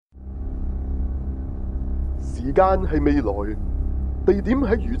時間係未來，地點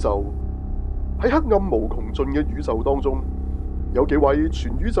喺宇宙，喺黑暗無窮盡嘅宇宙當中，有幾位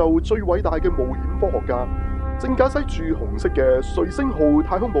全宇宙最偉大嘅冒險科學家，正駕駛住紅色嘅瑞星號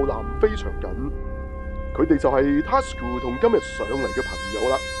太空母艦非常緊。佢哋就係 Tasuku 同今日上嚟嘅朋友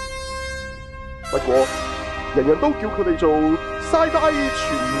啦。不過，人人都叫佢哋做 Sci-Fi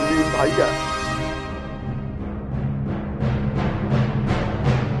全面睇嘅。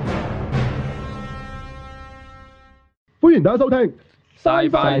歡迎大家收聽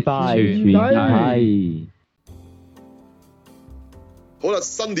Sci-Fi 全面睇。好啦，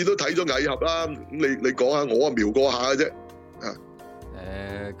新年都睇咗蟻俠啦，咁你講下，我啊瞄過下嘅啫。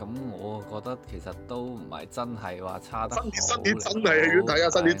咁我覺得其實都唔係真係話差得好。新年真係戲院睇啊！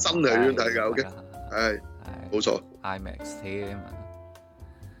新年真係戲院睇㗎，OK。係，冇錯。IMAX 添啊。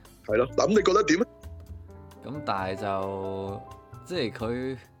係咯，嗱咁你覺得點咧？咁但係就即係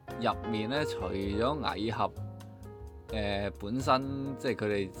佢入面咧，除咗蟻俠本身即係佢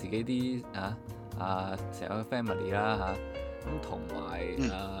哋自己啲成個 family 啦嚇，咁同埋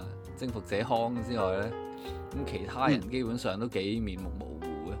征服者康之外咧，咁其他人基本上都幾面目模糊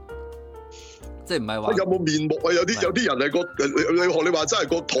嘅，即係唔係話有冇面目啊？有啲人係你學你話真係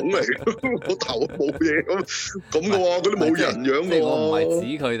個桶嚟嘅，個頭冇嘢咁嘅喎，嗰啲冇人樣嘅喎。我唔係指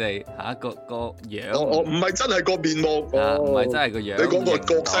佢哋個樣，唔係真係個面目，唔係真係個樣。你講個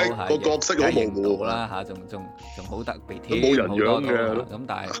角色好模糊啦嚇，仲好特別添，冇人樣嘅。咁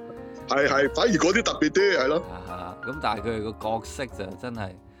但係係反而嗰啲特別啲係咯。咁但係佢哋個角色就真係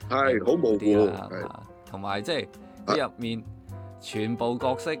好模糊，同埋即係佢入面全部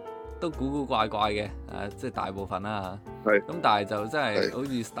角色都古古怪怪嘅，即係大部分啦嚇。咁但係就真係好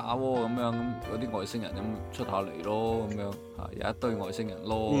似 Star Wars 咁樣，咁嗰啲外星人咁出下嚟咯，咁樣有一堆外星人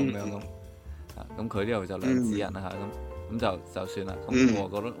咯，咁樣咁。咁佢呢度就兩指人啦嚇，咁就算啦。咁我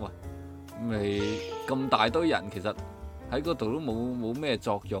覺得喂，你咁大堆人其實喺嗰度都冇咩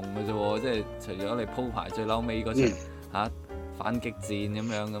作用嘅啫喎，即係除咗你鋪排最嬲尾嗰場反擊戰咁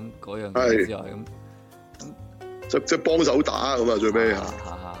樣咁嗰樣嘢之外，咁即係幫手打咁啊最尾嚇。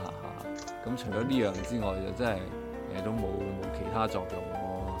咁除咗呢樣之外，就真係都冇其他作用喎。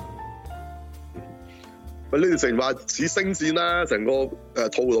喂，呢條成話似星戰啦，成個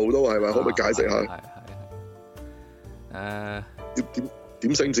套路都係咪？可唔可以解釋下？係。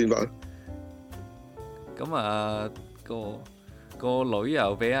點星戰法？咁個女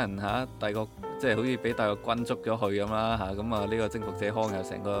又俾人第個即係好似俾第個軍捉咗去咁啦嚇，咁呢個征服者康又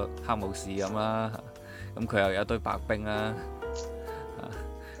成個黑武士咁啦，咁佢又有一堆白兵啦，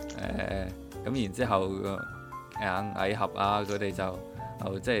咁然之後蟻俠佢哋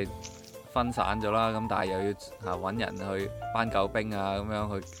就即係分散咗啦，咁但係又要揾人去搬救兵咁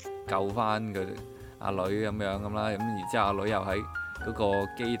樣去救翻佢阿女咁樣咁啦，咁然之後阿女又喺嗰個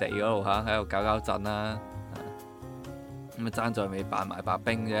基地嗰度喺度搞震啦。咁爭在未扮埋白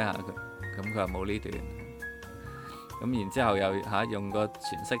兵啫嚇，咁佢又冇呢段。咁然之後又用個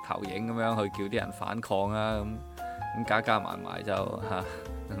全息投影咁樣去叫啲人反抗啦，咁加埋就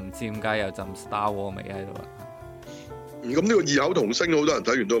唔知點解有陣 Star War 味喺度啦。咁呢個異口同聲，好多人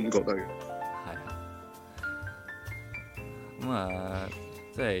睇完都咁覺得嘅。係。咁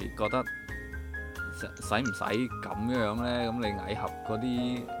即係覺得使唔使咁樣咧？咁你蟻俠嗰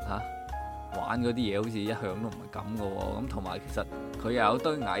啲玩嗰啲嘢好似一向都唔係咁嘅喎，咁同埋其實佢又有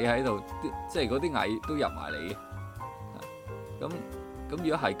堆蟻喺度，即係嗰啲蟻都入埋嚟嘅。咁如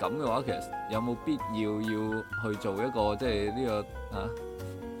果係咁嘅話，其實有冇必要去做一個即係呢個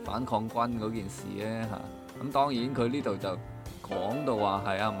反抗軍嗰件事咧嚇？咁當然佢呢度就講到話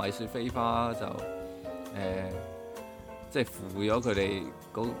係米雪菲花就即係扶咗佢哋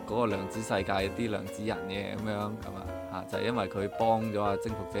嗰個量子世界啲量子人嘅咁樣係嘛嚇？就係因為佢幫咗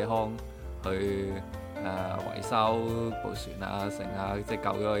征服者康去維修部船成即係救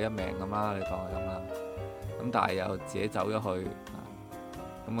咗佢一命咁啦，你當係咁啦。咁但係又自己走咗去，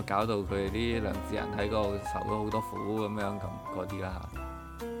咁搞到佢哋啲量子人喺嗰度受咗好多苦咁樣咁嗰啲啦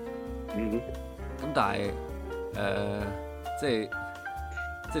嚇。咁但係即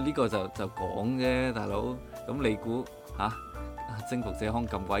係呢個就講啫，大佬。咁你估征服者康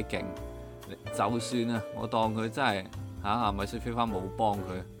咁鬼勁，就算我當佢真係米雪菲花冇幫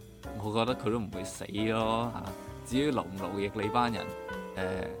佢。我覺得佢都唔會死咯嚇。至於勞唔勞役你班人，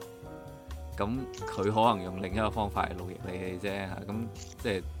咁佢可能用另一個方法嚟勞役你哋啫嚇。咁即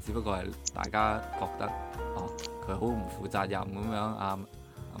係只不過係大家覺得佢好唔負責任咁樣，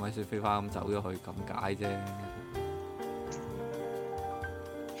米雪菲花咁走咗去咁解啫。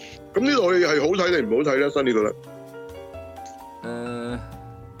咁呢套戲係好睇定唔好睇咧？新呢度咧？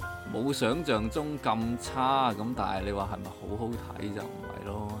冇想象中咁差，咁但係你話係咪好好睇就唔係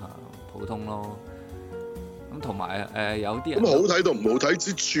咯嚇，普通咯。咁同埋有啲人咁好睇同唔好睇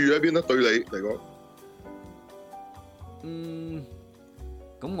之處喺邊咧？對你嚟講，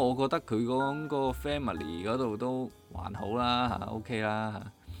咁我覺得佢講個 family 嗰度都還好啦嚇，OK 啦嚇。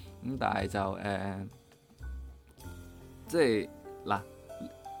咁但係就即係嗱，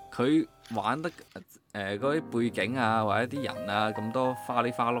佢玩得嗰啲背景啊，或者啲人啊咁多花里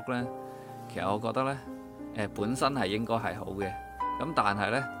花碌咧，其實我覺得咧本身係應該係好嘅。咁但係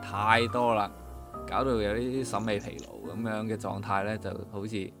咧太多啦，搞到有啲審美疲勞咁樣嘅狀態咧，就好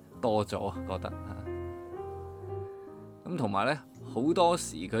似多咗覺得嚇。咁同埋咧，好多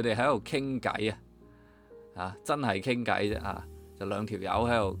時佢哋喺度傾偈啊，真係傾偈啫啊！就兩條友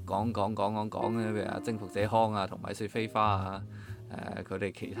喺度講嘅，譬如征服者康啊，同米雪菲花啊，佢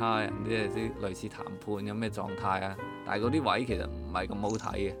哋其他人啲類似談判咁嘅狀態啊，但係嗰啲位其實唔係咁好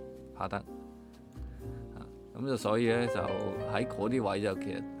睇嘅拍得，咁就所以咧就喺嗰啲位就其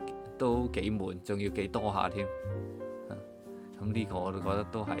實都幾悶，仲要幾多下添，咁呢個我都覺得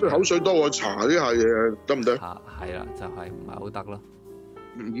都係即係口水多過茶呢下嘢得唔得？係啦，就係唔係好得咯，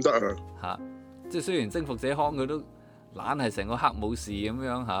唔得啊！嚇，即係雖然征服者康佢都懶係成個黑武士咁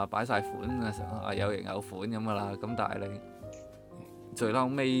樣嚇，擺晒款啊，有型有款咁噶啦，咁但係你最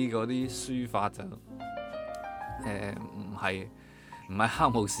嬲尾嗰啲書法就唔係黑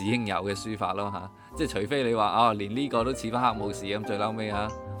武士應有嘅書法咯嚇，即係除非你話連呢個都似翻黑武士咁，最嬲尾嚇，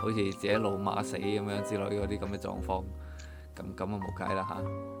好似自己老馬死咁樣之類嗰啲咁嘅狀況，咁啊冇計啦嚇。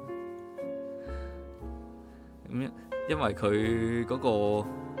咁因為佢嗰個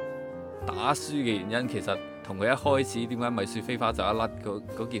打輸嘅原因，其實同佢一開始點解米雪菲花就一甩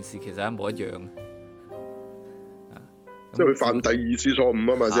嗰件事其實一模一樣。即係佢犯第二次錯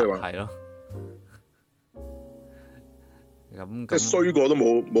誤啊嘛，即係話。係咯。即係衰過都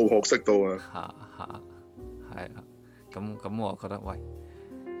冇學識到啊。係啊。咁我覺得喂，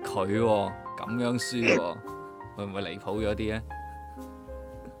佢咁樣輸喎，會唔會離譜咗啲咧？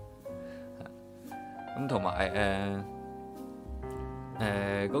咁同埋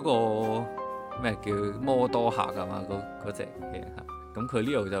嗰個咩叫摩多客啊嘛，嗰隻嘢嚇，咁佢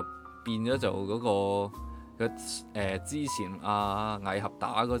呢度就變咗做嗰個之前蟻俠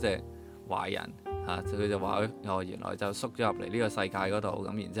打嗰隻壞人嚇，佢就話原來就縮咗入嚟呢個世界嗰度，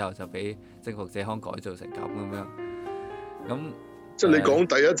咁然之後就俾征服者康改造成咁樣，咁即係你講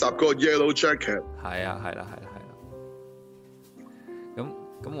第一集嗰個 Yellow Jacket。係啦，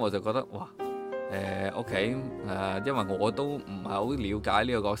咁我就覺得哇！OK，因為我都唔係好了解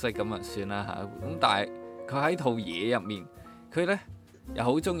呢個角色，咁啊算啦嚇。咁但係佢喺套嘢入面，佢咧又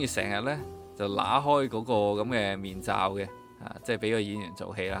好中意成日咧就揦開嗰個咁嘅面罩嘅，即係俾個演員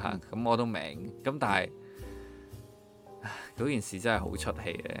做戲啦嚇。咁我都明，咁但係嗰件事真係好出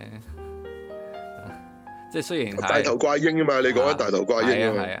戲嘅，即係雖然大頭怪嬰啊嘛，你講緊大頭怪嬰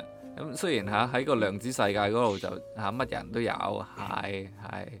啊嘛。係啊。咁雖然喺個量子世界嗰度就乜人都有，係。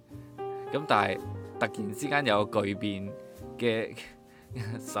咁但係突然之間有個巨變嘅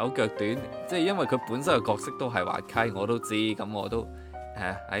手腳短，即係因為佢本身嘅角色都係滑稽，我都知，咁我都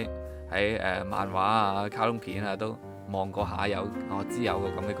喺漫畫啊、卡通片啊都望過下，我知有個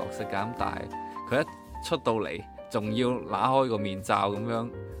咁嘅角色㗎，咁但係佢一出到嚟，仲要揦開個面罩咁樣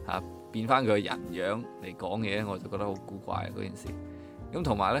變翻佢嘅人樣嚟講嘢，我就覺得好古怪嗰件事。咁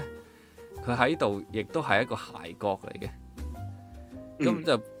同埋咧，佢喺度亦都係一個諧角嚟嘅，咁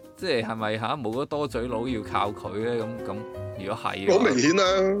就。即係咪冇咗多嘴佬要靠佢咧？咁如果係，好明顯啦，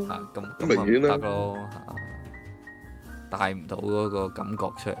咁明顯啦，得咯，帶唔到嗰個感覺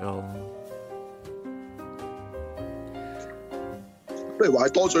出嚟咯。不如話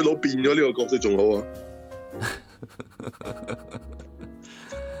多嘴佬變咗呢個角色仲好啊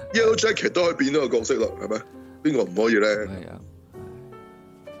！Yellow Jacket 都可以變咗個角色咯，係咪？邊個唔可以咧？係啊，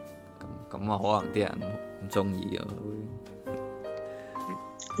咁可能啲人唔中意啊。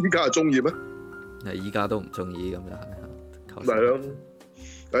依家係中意咩？依家都唔中意咁就係。係咯，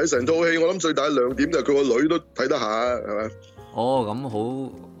但係成套戲我諗最大嘅亮點就係佢個女都睇得下，係咪？咁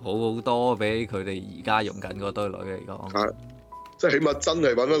好多比佢哋而家用緊嗰堆女嚟講。即係起碼真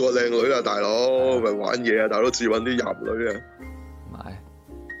係揾翻個靚女啊，大佬咪玩嘢啊，大佬至揾啲淫女啊。唔係，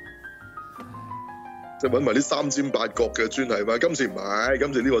即係揾埋啲三尖八角嘅專係嘛？今次唔係，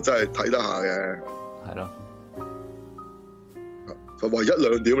今次呢個真係睇得下嘅。係咯。唯一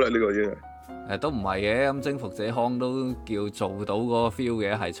亮點啦，呢個已經係都唔係嘅，咁征服者康都叫做到嗰個 feel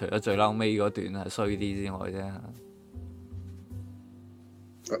嘅，係除咗最嬲尾嗰段係衰啲之外啫。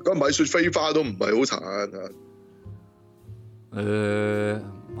咁米雪菲花都唔係好殘啊。唔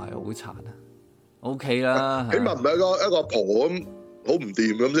係好殘啊 ，OK 啦。起碼唔係一個婆咁好唔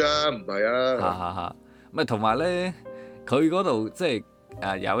掂咁啫，唔係啊。咪同埋咧，佢嗰度即係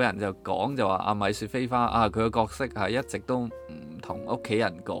有人就講就話阿米雪菲花啊，佢個角色係一直都唔同屋企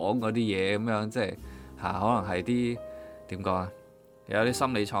人講嗰啲嘢咁樣，即係可能係啲點講啊，有啲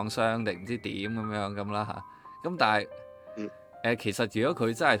心理創傷定唔知點咁樣咁啦嚇。咁但係其實如果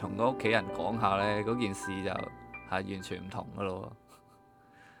佢真係同個屋企人講下呢，嗰件事就完全唔同噶咯。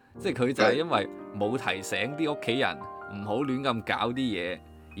即係佢就係因為冇提醒啲屋企人唔好亂咁搞啲嘢，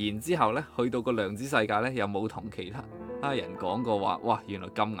然之後呢，去到個量子世界呢，又冇同其他人講過話，哇原來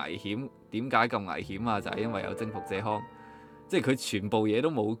咁危險，點解咁危險啊？就係因為有征服者康，即係佢全部嘢都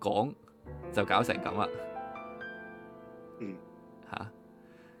冇講，就搞成咁啦。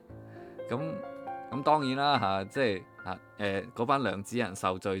咁當然啦即係嗰班量子人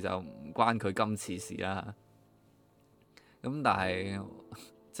受罪就唔關佢今次事啦。咁但係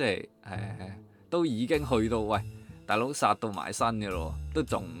即係都已經去到喂大佬殺到埋身嘅咯，都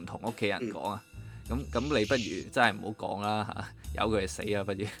仲唔同屋企人講啊？咁你不如真係唔好講啦由佢哋死啊，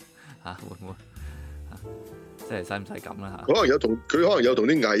不如會唔會即係使唔使咁啦佢可能有同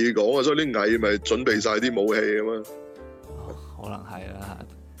啲蟻講啊，所以啲蟻咪準備晒啲武器咁嘛。可能係啦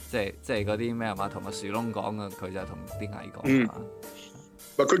即係嗰啲咩係嘛，同個樹窿講啊，佢就同啲蟻講啊。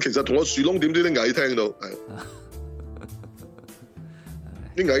佢其實同個樹窿點知啲蟻聽到？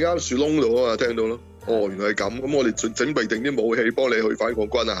啲蟻啱樹窿度啊，聽到咯。哦，原來係咁，咁我哋整備定啲武器幫你去反抗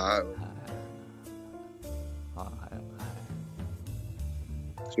軍啊嚇。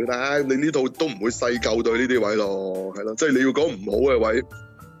算啦，你呢套都唔會細究對呢啲位咯，係咯，即係你要講唔好嘅位，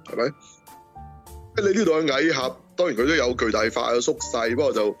係咪？你呢度嘅蟻俠，當然佢都有巨大化嘅縮細，不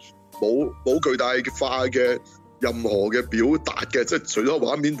過就冇巨大化嘅任何嘅表達嘅，即係除咗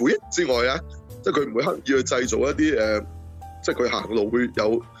畫面回憶之外啊，即係佢唔會刻意去製造一啲即係佢行路會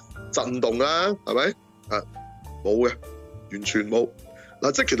有震動啊，係咪？冇嘅，完全冇。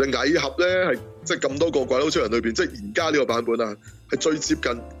嗱，即係其實蟻俠咧係即係咁多個鬼佬超人裏邊，即係而家呢個版本啊，係最接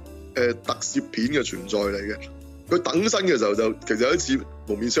近特攝片嘅存在嚟嘅。佢等身嘅時候就其實有啲似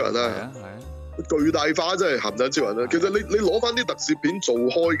幪面超人啦，巨大化真係鹹蛋超人啦。其實你攞翻啲特攝片做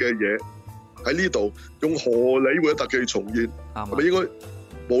開嘅嘢喺呢度，用荷里活嘅特技重現，係咪應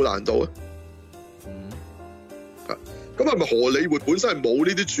該冇難度啊？咁係咪荷里活本身係冇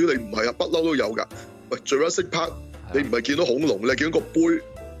呢啲處理？唔係啊，不嬲都有㗎。喂，Jurassic Park，你唔係見到恐龍，你係見到個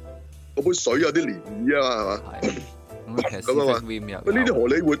杯水有啲漣漪啊嘛，係嘛？咁啊嘛，呢啲荷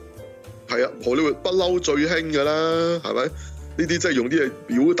里活係啊，荷里活不嬲最興㗎啦，係咪？呢啲即係用啲嘢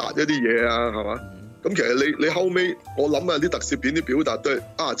表達一啲嘢啊，係嘛？咁其實你後尾我諗啊，啲特攝片啲表達都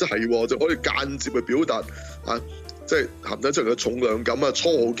係即係就可以間接去表達啊。即係鹹蛋超人嘅重量感啊，初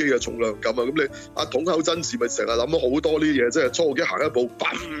號機嘅重量感啊，咁你樋口真嗣咪成日諗咗好多呢啲嘢，即係初號機行一步，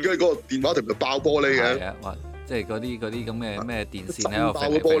砰，跟住嗰個電話亭就爆玻璃嘅。係啊，即係嗰啲咁嘅咩電線喺度爆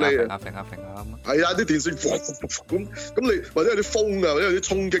個玻璃啊，揈下咁。係啊，啲電線咁你或者有啲風啊，或者有啲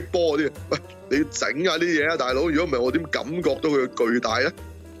衝擊波嗰啲，喂，你要整下啲嘢啊，大佬！如果唔係我點感覺到佢嘅巨大咧？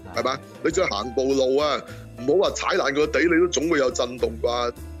係嘛？你再行步路啊，唔好話踩爛個地，你都總會有震動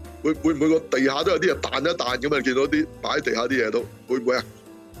啩。會唔會個地下都有啲嘢彈一彈咁啊？見到啲擺喺地下啲嘢都會唔會啊？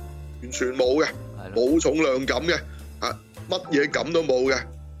完全冇嘅，冇重量感嘅，乜嘢感都冇嘅。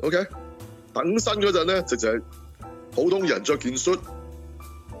OK， 等身嗰陣咧，直情係普通人着件恤，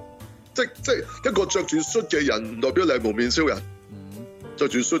即一個着住恤嘅人，唔代表你係幪面超人。着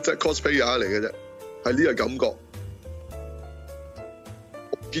住恤即係 cosplayer 嚟嘅啫，係呢個感覺。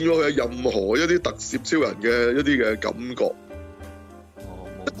我見過佢有任何一啲特攝超人嘅一啲嘅感覺。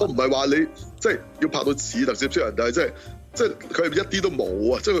我唔係話你即係要拍到似特攝超人，但係即係佢係一啲都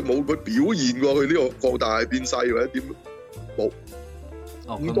冇啊！即係佢冇佢表現過佢呢個放大變細或者點冇。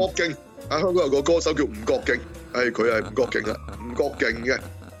吳國敬香港有個歌手叫吳國敬，佢係吳國敬啦，吳國敬嘅。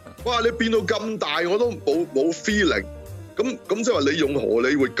哇！你變到咁大我都冇 feeling，咁即係話你用荷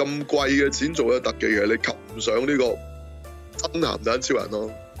里活咁貴嘅錢做嘅特技嘅，你及唔上呢個真鹹蛋超人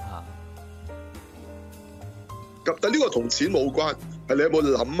咯。但係呢個同錢冇關。係你有冇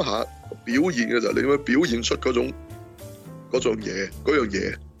諗下表現嘅時候，你有冇表現出嗰種嘢，嗰樣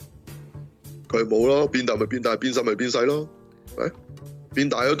嘢？佢冇咯，變大咪變大，變細咪變細咯。變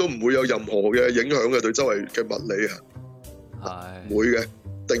大咗都唔會有任何嘅影響嘅，對周圍嘅物理啊，係會嘅，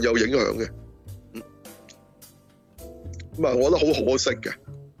定有影響嘅。咁啊，我覺得好可惜嘅，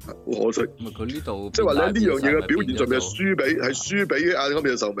好可惜。佢呢度即係話你呢樣嘢嘅表現上面係輸俾亞當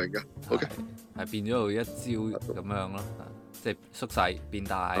嘅壽命嘅。OK， 係變咗佢一招咁樣咯。即係縮細變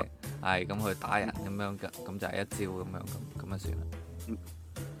大，係咁去打人咁樣嘅，咁就係一招咁樣咁啊算啦。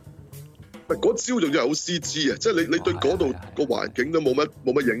嗰招仲要係好 CG 啊！即係你對嗰度個環境都冇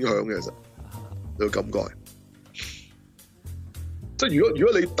乜影響嘅，其實你個感覺。即係如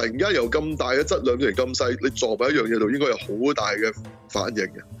果你突然間由咁大嘅質量變成咁細，你撞埋一樣嘢度，應該有好大嘅反應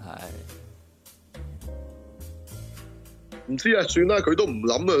嘅。係唔知啊，算啦，佢都唔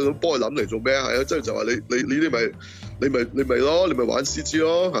諗啊，幫佢諗嚟做咩啊？係啊，即係就話你呢啲咪咯，你咪玩 CG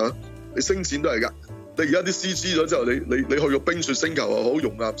咯嚇，你星戰都係㗎。你而家啲 CG 咗之後，你去個冰雪星球又好，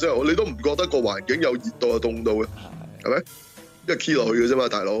熔岩之後，你都唔覺得個環境有熱到啊凍到嘅，係咪？因為 key 落去嘅啫嘛，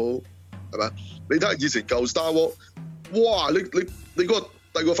大佬，係咪？你睇下以前舊 Star Wars，哇！你嗰個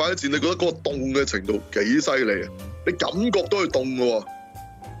第二個反擊戰，你覺得嗰個凍嘅程度幾犀利啊？你感覺到佢凍嘅喎，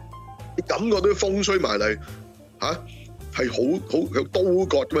你感覺到啲風吹埋嚟嚇，係好有刀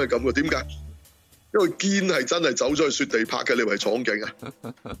割咁嘅感覺。點解？因為堅係真係走咗去雪地拍嘅，你以為廠景啊？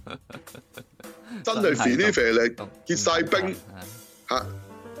真係肥呢肥力結晒冰嚇。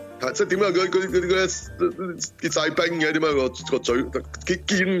即係點解佢結晒冰嘅？點解個嘴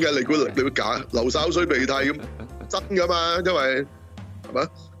堅嘅？你會假流晒口水鼻涕咁真㗎嘛？因為係咪？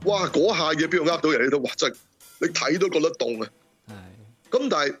哇！嗰下嘢邊度呃到人？你都哇真係你睇都覺得凍啊！咁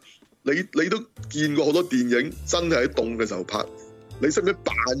但係你都見過好多電影真係喺凍嘅時候拍，你識唔識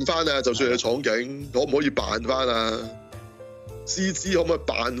扮翻啊？就算係場景，可唔可以扮翻啊？CG 可唔可以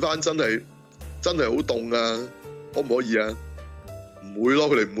扮翻真係好凍啊？可唔可以啊？唔會咯，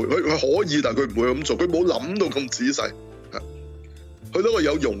佢哋唔會，佢可以，但係佢唔會咁做，佢冇諗到咁仔細。去到個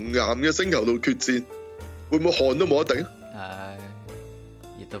有熔岩嘅星球度決戰，會唔會汗都冇得頂？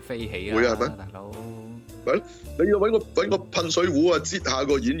熱到飛起啊！會係咪，大佬？咪咯，你要揾個噴水壺啊，擠下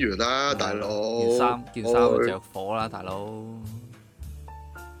個演員啦，大佬。件衫着火啦，大佬。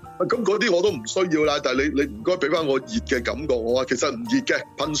咁嗰啲我都唔需要啦，但係你唔該俾翻我熱嘅感覺我啊，其實唔熱嘅，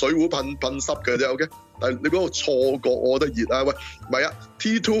噴水壺噴濕嘅啫 ，OK。但係你嗰個錯覺，我覺得熱啊！喂，唔係啊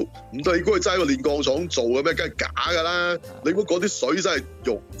 ，T2 唔對，你估佢齋個煉鋼廠做嘅咩？梗係假㗎啦！你估嗰啲水真係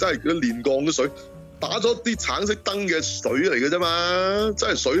肉，真係嗰啲煉鋼嘅水，打咗啲橙色燈嘅水嚟嘅啫嘛，真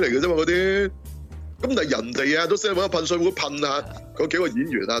係水嚟嘅啫嘛嗰啲。咁但係人哋啊，都識揾個噴水壺噴下嗰幾個演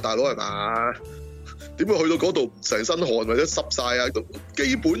員啊，大佬係嘛？點會去到嗰度成身汗或者濕晒啊？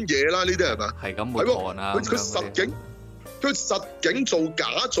基本嘢啦，呢啲係嘛？係咁抹汗啊！佢實景做假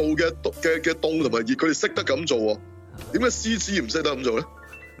做嘅凍同埋熱，佢哋識得咁做喎。點解 CG 唔識得咁做咧？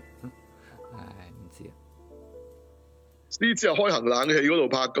唔知啊。CG 係開行冷氣嗰度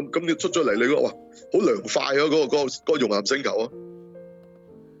拍，咁你出咗嚟，你覺得哇，好涼快啊！嗰個熔岩星球啊，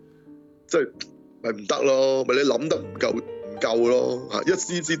即係咪唔得咯？咪你諗得唔夠咯嚇！一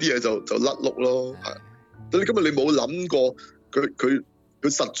CG 啲嘢就甩碌咯嚇。你今日你冇諗過佢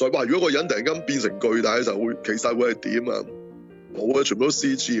實在話，如果個人突然間變成巨大嘅時候，其實會係點啊？冇啊，全部都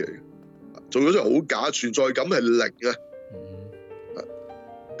CG 嚟嘅，做咗出嚟好假，存在感係零啊！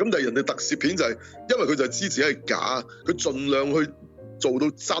咁但係人哋特攝片就係，因為佢就係知自己係假，佢盡量去做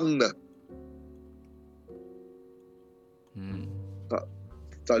到真啊！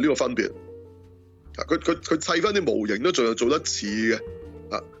就係呢個分別。佢砌翻啲模型都盡量做得似嘅。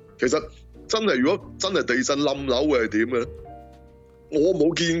其實真係如果真係地震冧樓會係點嘅咧？我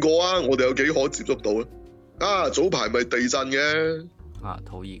冇見過啊！我哋有幾可接觸到咧？早排咪地震嘅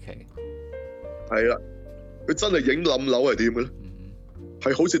土耳其係啦，佢真係影冧樓係點嘅咧？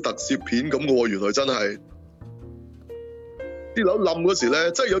係好似特攝片咁嘅喎，原來真係啲樓冧嗰時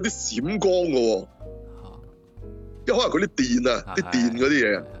咧，真係有啲閃光嘅喎，因為可能佢啲電啊，啲電嗰啲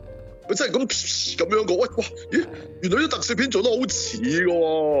嘢，佢真係咁樣講，喂，哇，咦，原來啲特攝片做得好似嘅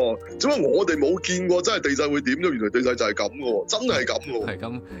喎，只不過我哋冇見過真係地震會點啫，原來地震就係咁嘅喎，真係咁嘅喎。係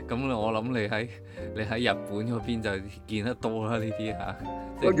咁，我諗你喺日本嗰邊就見得多啦呢啲嚇。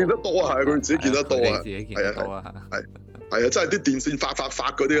我見得多啊，係佢自己見得多啊，自己見得多啊，係啊，真係啲電線發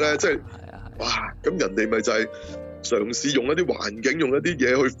嗰啲咧，即係哇！咁人哋咪就係嘗試用一啲環境，用一啲嘢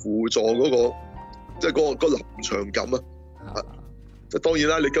去輔助嗰個，即係嗰個臨場感啊！即係當然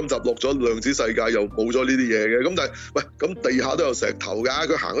啦，你今集落咗量子世界又冇咗呢啲嘢嘅，咁但係喂，咁地下都有石頭㗎，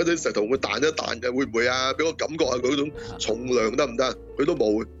佢行嗰啲石頭會彈一彈嘅，會唔會啊？俾我感覺下佢嗰種重量得唔得？佢都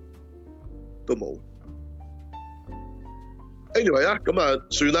冇，都冇。Anyway 啊，咁啊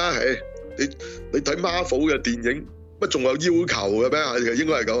算啦，你睇 Marvel 嘅電影。乜仲有要求嘅咩？其實應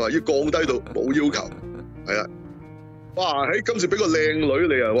該係咁啊，要降低到冇要求，係啦。哇！今次俾個靚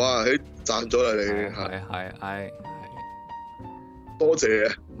女你啊，哇！賺咗啦你，係多謝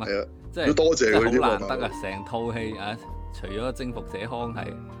啊，係啊，即係要多謝佢啲好難得啊！成套戲啊，除咗征服者康係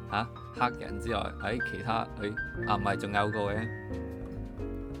黑人之外，喺其他唔係仲有個嘅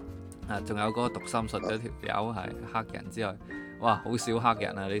仲有嗰個讀心術嗰條友係黑人之外，哇！好少黑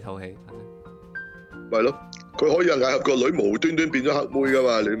人啊呢套戲。咪咯，佢可以係個女無端端變咗黑妹噶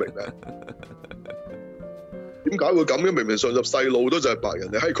嘛？你明啊？點解會咁嘅？明明上集細路都就係白人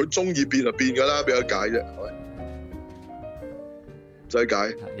嚟，係佢中意變就變噶啦，邊有解啫？係咪？使解，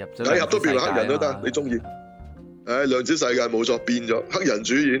入咗蟻俠都變為黑人都都得，你中意。量子世界冇錯，變咗黑人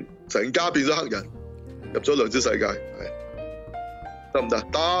主演，成家變咗黑人，入咗量子世界，係得唔得？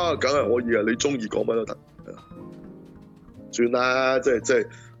得，梗係可以啊！你中意講乜都得。算啦，即係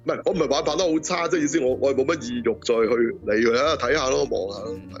唔係我唔係話拍得好差，即係意思我冇乜意欲再去理佢啦，睇下咯，望下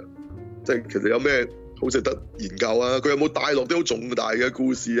咯，係即係其實有咩好值得研究啊？佢有冇帶落啲好重大嘅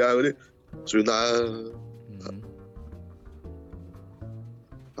故事啊？嗰啲算啦。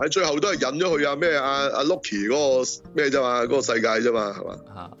喺最後都係引咗去咩阿 Loki 嗰個咩啫嘛，嗰個世界啫嘛，係嘛？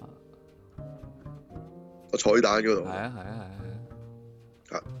個彩蛋嗰度。係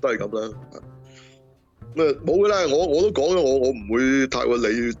啊，都係咁啦。咁冇噶啦，我都講咗，我唔會太過再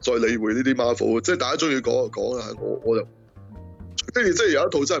理會呢啲 Marvel，即係大家中意講就講啦。我就跟住即係有一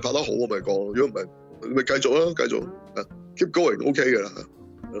套真係拍得好，我咪講。如果唔係，咪繼續啦，繼續 keep going OK 噶啦。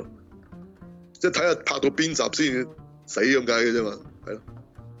即係睇下拍到邊集先死咁解嘅啫嘛，係咯。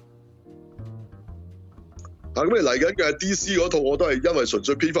咁你嚟緊嘅 DC 嗰套我都係因為純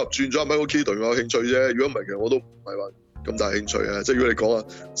粹蝙蝠俠轉咗阿 Michael Keaton 我有興趣啫。如果唔係，其實我都唔係話咁大興趣啊。即係如果你講啊，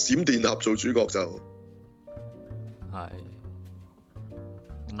閃電俠做主角就係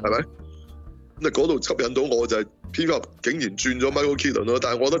咪？咁嗰度吸引到我就係蝙蝠俠竟然轉咗 Michael Keaton 咯，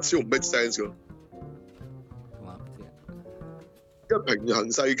但係我覺得超唔 make sense 㗎。因為平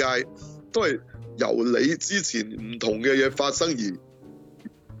行世界都係由你之前唔同嘅嘢發生而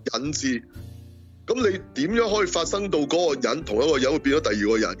引致。咁你點樣可以發生到嗰個人同一個人會變咗第二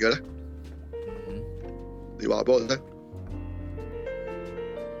個人嘅咧？你話俾我聽。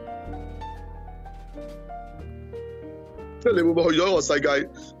即係你會唔會去咗一個世界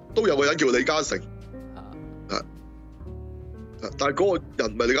都有個人叫李嘉誠？但係嗰個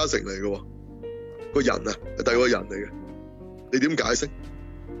人唔係李嘉誠嚟嘅喎，個人啊係第二個人嚟嘅，你點解釋？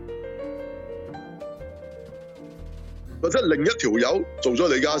或者另一條友做咗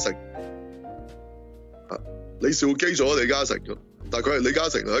李嘉誠？李兆基做咗李嘉誠，但係佢係李嘉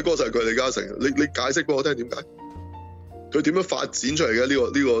誠喺嗰個世界佢係李嘉誠，你解釋俾我聽點解？佢點樣發展出嚟嘅呢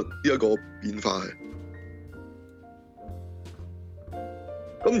一個變化係？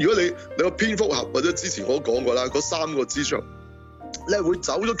咁如果你個蝙蝠俠或者之前我都講過啦，嗰3個支柱，你係會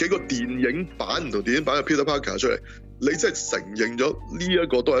走咗幾個電影版唔同電影版嘅 Peter Parker 出嚟，你即係承認咗呢一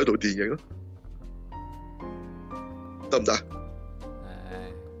個都係一套電影咯，得唔得？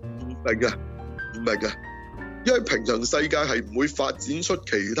唔明啊，唔明啊！因為平行世界係唔會發展出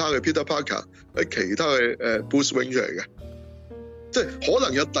其他嘅 Peter Parker 喺其他嘅Bruce Wayne 出嚟嘅，即係可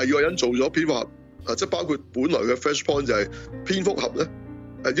能有第二個人做咗蝙蝠俠啊，即係包括本來嘅 Flashpoint 就係蝙蝠俠咧，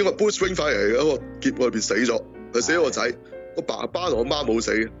因為 Bruce Wayne 翻嚟嘅一個劫裏邊死咗，佢死咗個仔，個爸爸同個媽冇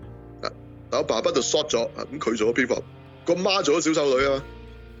死嘅，但個爸爸就 shot 咗，咁佢做咗蝙蝠俠，個媽做咗小丑女啊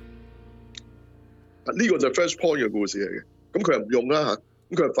嘛，呢個就係 Flashpoint 嘅故事嚟嘅，咁佢又唔用啦嚇。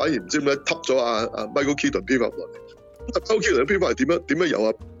咁佢反而唔知點解揼咗阿 Michael Keaton 蝙蝠俠落嚟。咁 Michael Keaton 嘅蝙蝠俠係點樣由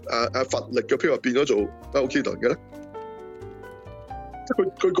佛力嘅蝙蝠俠變咗做 Michael Keaton 嘅咧？即係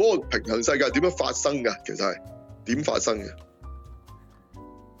佢嗰個平行世界點樣發生㗎？其實係點發生嘅？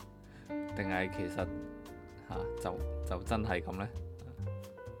定係其實就真係咁咧？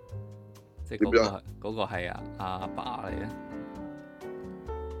即係嗰個係阿爸嚟嘅，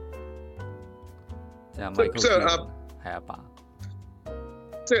即係 Michael Keaton 係阿爸。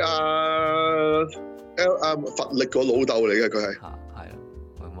即係阿佛力個老豆嚟嘅，佢係。係啊，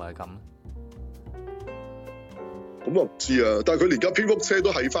會唔會係咁咧？咁我唔知啊，但係佢連架蝙蝠車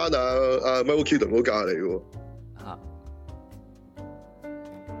都係翻阿 Michael Keaton 嗰架嚟嘅喎。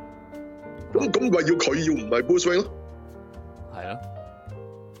咁咪要佢要唔係 Bruce Wayne 咯？係咯。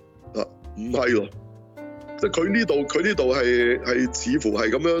唔係咯，即係佢呢度係似乎係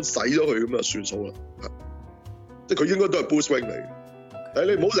咁樣洗咗佢咁就算數啦。即係佢應該都係 Bruce Wayne 嚟嘅。你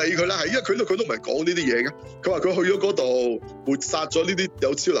唔好理佢啦，係因為佢都唔係講呢啲嘢嘅。佢話佢去咗嗰度抹殺咗呢啲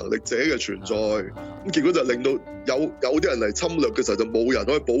有超能力者嘅存在，咁結果就令到有啲人嚟侵略嘅時候就冇人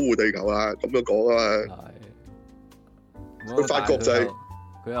可以保護地球啦。咁樣講啊嘛。佢發覺就係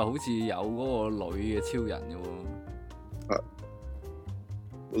佢又好似有嗰個女嘅超人嘅喎。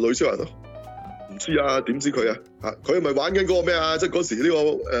女超人咯？唔知啊，點知佢啊？佢係咪玩緊嗰個咩啊？即係嗰時呢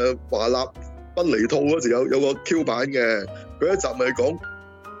個華納賓尼兔嗰時有個 Q 版嘅。佢一集咪講，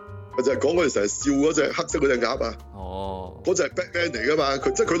佢就係講佢哋成日笑嗰隻黑色嗰隻鴨啊！嗰隻係 Batman 嚟噶嘛？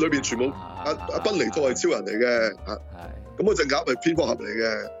即係佢裏邊全部阿賓尼兔係超人嚟嘅嚇。咁嗰隻鴨係蝙蝠俠嚟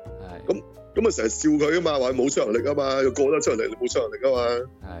嘅。咁啊成日笑佢啊嘛，話冇超能力啊嘛，又過得超能力冇超能力啊嘛。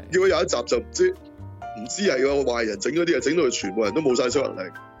結果有一集就唔知係個壞人整嗰啲嘢，整到佢全部人都冇晒超能力。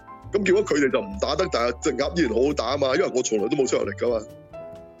咁結果佢哋就唔打得，但係隻鴨依然好好打啊嘛，因為我從來都冇超能力噶嘛，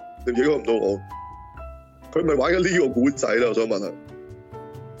你影響唔到我。佢咪玩緊呢個古仔咧？我想問下，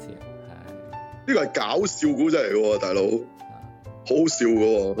呢個係搞笑古仔嚟嘅喎，大佬，好好笑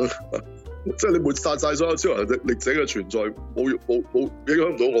嘅喎。即係你抹殺晒所有超能力者嘅存在，冇影響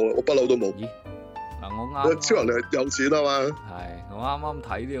唔到我不嬲都冇。咦？嗱，我啱超能力有錢啊嘛。係我啱啱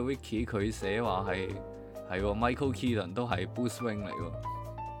睇呢個 wiki，佢寫話係喎 Michael Keaton 都係 Bruce Wayne 嚟喎。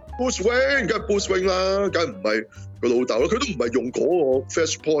Bruce Wayne 梗係 Bruce Wayne 啦，梗係唔係佢老豆啦？佢都唔係用嗰個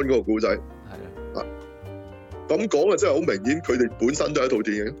Flashpoint 嗰個古仔。係啊。咁講啊，真係好明顯，佢哋本身都係一套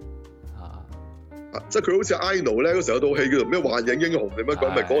電影。即係佢好似 Ino 咧嗰時候有套戲叫做咩幻影英雄定乜鬼，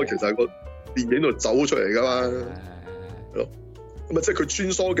咪講其實係個電影度走出嚟㗎嘛。係咯。咁啊，即係佢穿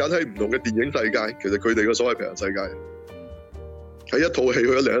梭緊喺唔同嘅電影世界，其實佢哋嘅所謂平行世界，喺一套戲去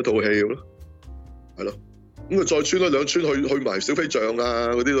咗另一套戲咁咯。係咯。咁佢再穿多兩穿去埋小飛象啊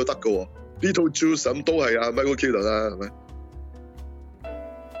嗰啲都得㗎喎。Beetlejuice 咁都係啊 Michael Keaton 啦，係咪？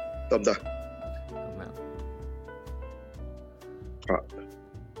得唔得？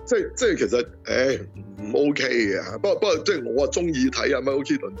即係其實唔 OK 嘅，不過即係我啊中意睇啊 Michael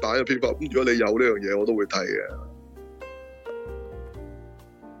Keaton 版嘅蝙蝠俠。咁如果你有呢樣嘢，我都會睇嘅。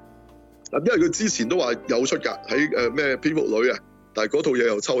嗱，因為佢之前都話有出㗎，喺咩蝙蝠女啊，但係嗰套嘢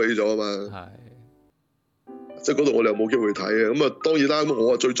又抽起咗啊嘛。係，即係嗰度我哋又冇機會睇嘅。咁啊當然啦，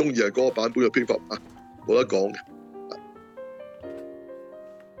我啊最中意係嗰個版本嘅蝙蝠俠啊，冇得講嘅。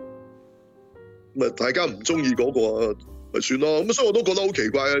咁啊，大家唔中意嗰個咪算咯，咁所以我都覺得好奇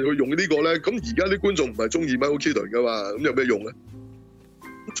怪啊！佢用呢個咧，咁而家啲觀眾唔係中意 Michael Keaton 噶嘛，咁有咩用咧？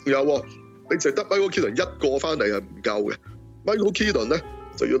仲有你淨係得 Michael Keaton 一個翻嚟係唔夠嘅 ，Michael Keaton 咧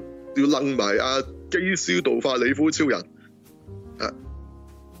就要擸埋阿基斯杜化里夫超人啊！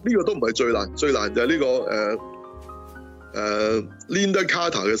呢個都唔係最難，最難就係呢個Linda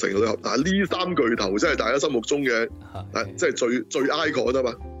Carter 嘅成個組合。嗱，呢三巨頭真係大家心目中嘅即係最 icon 啊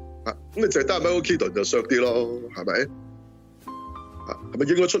嘛！啊，咁你淨係得 Michael Keaton 就削啲咯，係咪？係咪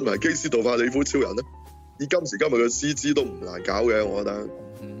應該出埋基斯杜化里夫超人咧？以今時今日嘅 CG 都唔難搞嘅，我覺得。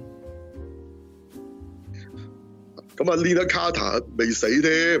咁啊 ，Linda Carter 未死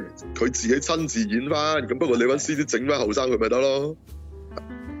添，佢自己親自演翻。咁不過你揾 CG 整翻後生佢咪得咯？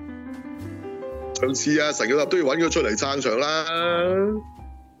上次啊，神奇女俠都要揾佢出嚟撐場啦。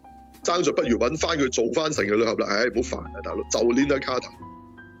爭咗不如揾翻佢做翻神奇女俠啦。唉，唔好煩啊，大佬，就 Linda Carter。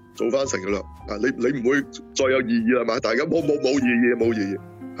做翻成嘅啦，啊你唔會再有意義啦嘛？大家冇意義，冇意義。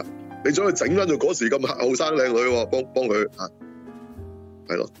你將佢整翻到嗰時咁後生靚女喎，幫佢啊，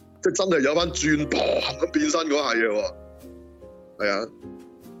係咯，即係真係有翻轉噃咁變身嗰下嘢喎，係啊。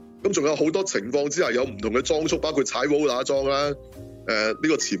咁仲有好多情況之下有唔同嘅裝束，包括踩 roller 裝啦，呢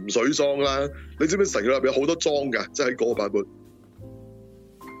個潛水裝啦。你知唔知成個入邊有好多裝㗎？即係喺嗰個版本，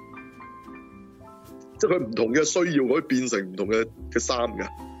即係佢唔同嘅需要可以變成唔同嘅衫㗎。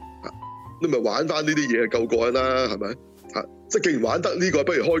你咪玩翻呢啲嘢夠過癮啦，係咪？嚇！即係既然玩得呢個，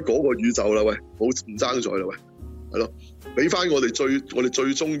不如開嗰個宇宙啦，喂，冇唔爭在啦，喂，係咯，俾翻我哋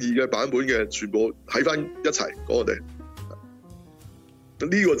最中意嘅版本嘅，全部喺翻一齊講我哋。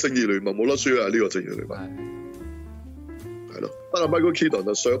呢個正義聯盟冇得輸啊！呢個正義聯盟係咯，得阿 Michael Keaton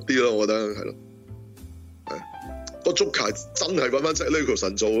就削啲咯，我覺得係咯。係個 Joker 真係揾翻隻 Jack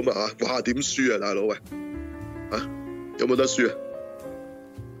Nicholson 做啊嘛嚇！哇點輸啊大佬喂嚇？有冇得輸啊？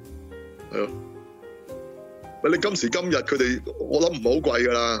係咯，喂！你今時今日佢哋，我諗唔係好貴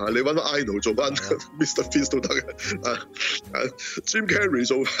㗎啦。你揾翻 Ino 做翻 Mr. Beast 都得嘅，Jim Carrey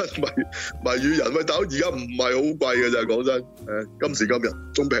做翻謎語人，喂！大佬而家唔係好貴嘅咋，講真。今時今日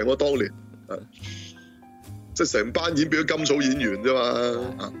仲平過當年，即係成班演變咗甘草演員啫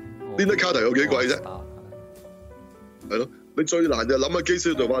嘛。Linda Carter 有幾貴啫？係咯，你最難就諗下基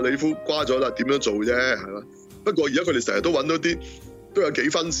斯杜化里夫瓜咗啦，點樣做啫？係嘛？不過而家佢哋成日都揾到啲。都有幾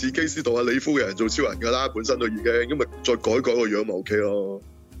分似基斯杜化里夫嘅人做超人㗎啦，本身都已經，咁咪再改個樣咪 OK 咯，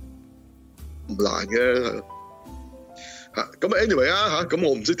唔難嘅係咯。咁 anyway 啊嚇，咁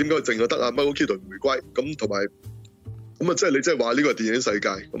我唔知點解淨係得阿 Michael Keaton 回歸，咁同埋咁啊，即係你即係話呢個係電影世界，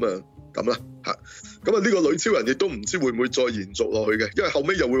咁啊咁啦嚇。咁啊呢個女超人亦都唔知會唔會再延續落去嘅，因為後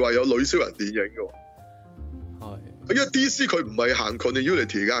尾又會話有女超人電影嘅。係。因為 DC 佢唔係行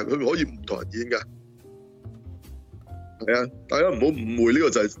continuity 㗎，佢可以唔同人演㗎。係啊，大家唔好誤會呢個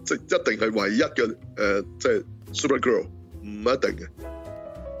就係即一定係唯一嘅即係 Supergirl， 唔一定嘅。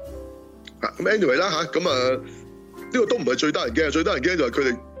咁 anyway 啦嚇，咁呢個都唔係最得人驚，最得人驚就係佢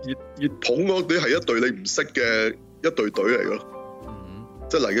哋熱捧嗰啲係一隊你唔識嘅一隊隊嚟嘅咯。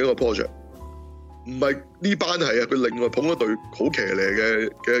即係嚟緊個 project，唔係呢班係啊，佢另外捧一隊好騎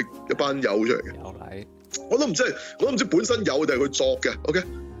呢嘅一班友出嚟嘅。有嚟，我都唔知本身有定係佢作嘅。OK。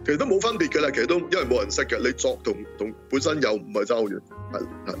其實都冇分別嘅啦，其實都因為冇人識嘅，你作同本身有唔係爭好遠，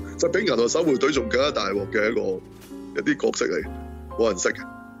係就比銀河守護隊仲更加大鑊嘅一啲角色嚟，冇人識嘅。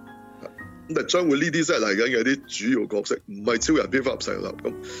咁但係將會呢啲先係嚟緊嘅啲主要角色，唔係超人、蝙蝠俠、細路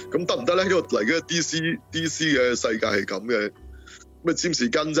俠咁得唔得咧？因為嚟緊 DC 嘅世界係咁嘅，咩占士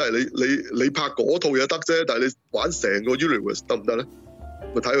根真係你拍嗰套嘢得啫，但係你玩成個 universe 得唔得咧？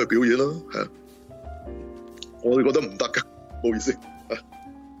咪睇佢表演咯，係啊，我哋覺得唔得㗎，唔好意思。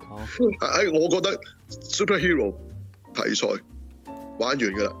好，我覺得 superhero 題材玩完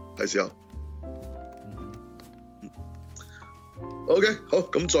㗎啦，係時候。OK， 好，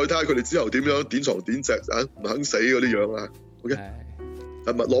咁再睇下佢哋之後點樣典床典席啊，唔肯死嗰啲樣啊。OK，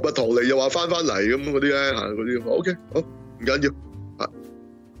係咪羅拔唐尼又話翻嚟咁嗰啲咧嚇嗰啲？OK， 好，唔緊要啊。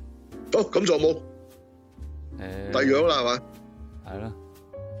好，咁仲有冇？第二樣啦係嘛？係咯。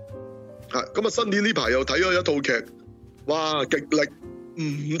咁啊，新年呢排又睇咗一套劇，哇，極力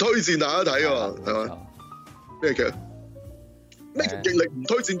唔推薦大家睇喎，係嘛？咩劇？咩叫極力唔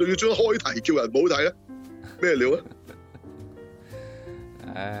推薦，仲要將開題叫人唔好睇咧？咩料啊？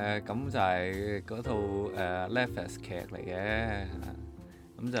咁就係嗰套Netflix 劇嚟嘅，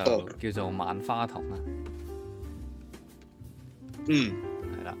咁就叫做《萬花筒》啊。係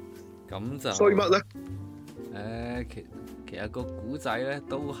啦，咁就衰乜咧？其實個古仔咧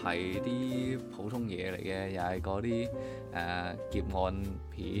都係啲普通嘢嚟嘅，又係嗰啲劫案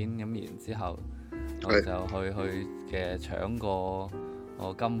片咁，然之後我就去嘅搶個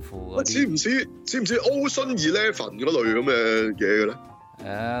金庫嗰啲。似唔似 Ocean 11嗰類咁嘅嘢嘅咧？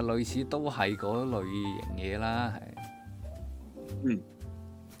類似都係嗰類型嘢啦，係。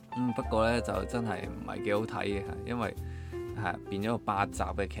不過咧就真係唔係幾好睇嘅，因為變咗個8集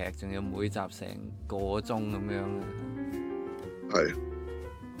嘅劇，仲要每集成個鐘咁樣。係。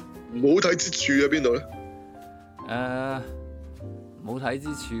唔好睇之處喺邊度咧？冇睇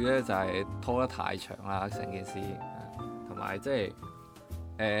之處咧就係拖得太長啦，成件事，同埋即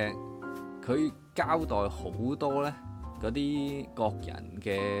係佢交代好多咧。嗰啲各人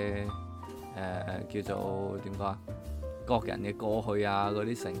嘅叫做點講啊？各人嘅過去啊，嗰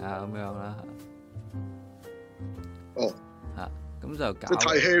啲成啊咁樣啦。哦。咁就搞。即係太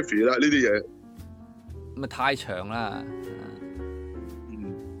heavy 啦呢啲嘢。咪太長啦。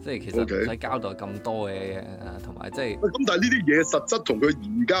即係其實唔使交代咁多嘅嘢，同埋即係。咁但係呢啲嘢實質同佢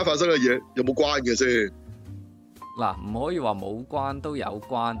而家發生嘅嘢有冇關嘅先？嗱，唔可以話冇關，都有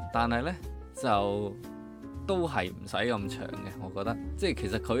關，但係咧就。都係唔使咁長嘅，我覺得。即係其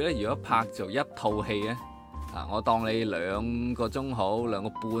實佢咧，如果拍做一套戲咧，我當你2個鐘好，2個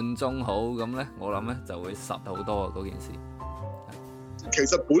半鐘好，咁咧，我諗咧就會實好多啊嗰件事。其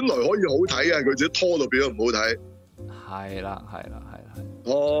實本來可以好睇嘅，佢自己拖到變咗唔好睇。係啦。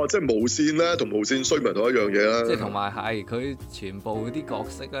哦，即係無線咧，同無線衰民同一樣嘢啦。即係同埋係佢全部啲角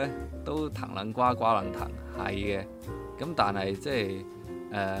色咧都騰撚呱呱撚騰，係嘅。咁但係即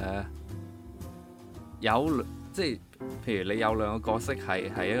係有即係，譬如你有2個角色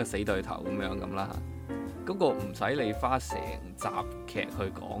係一個死對頭咁啦，嗰個唔使你花成集劇去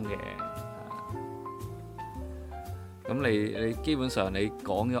講嘅。咁你基本上你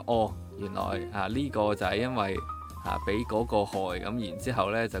講咗，原來呢個就係因為俾嗰個害，咁然之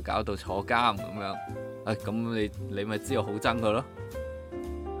後咧就搞到坐監咁樣。咁你咪知道好憎佢咯。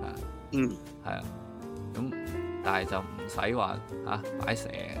係啊。咁但係就唔使話擺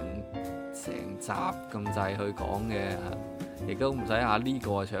成集咁滯去講嘅，亦都唔使呢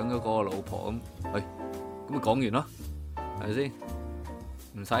個搶咗嗰個老婆咁，咁咪講完咯，係咪先？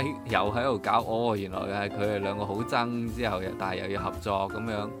唔使又喺度搞，原來係佢哋2個好憎之後，但係又要合作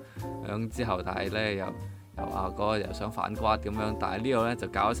咁樣之後，但係咧又話嗰個又想反骨咁樣，但係呢個咧就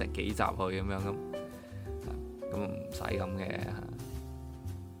搞咗成幾集去咁樣咁唔使咁嘅。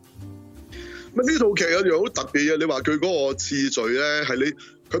呢套劇有樣好特別嘅，你話佢嗰個次序咧係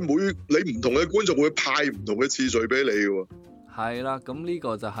佢你唔同嘅觀眾會派唔同嘅次序俾你嘅喎。係啦，咁呢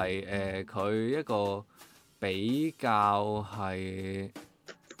個就係佢一個比較係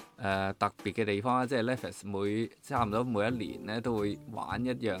特別嘅地方啦，即係 Netflix 差唔多每一年咧都會玩一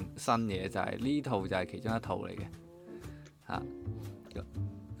樣新嘢，就係呢套就係其中一套嚟嘅。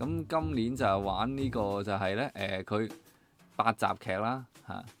咁今年就玩呢個就係咧佢8集劇啦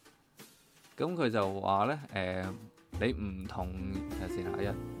嚇。咁佢就話咧你唔同睇下先嚇，1、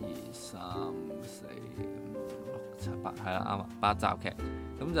2、3、4、5、6、7、8係啦，啱啊，8集劇。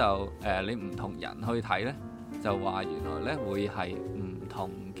咁就你唔同人去睇咧，就話原來咧會係唔同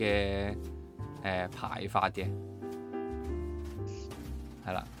嘅排法嘅，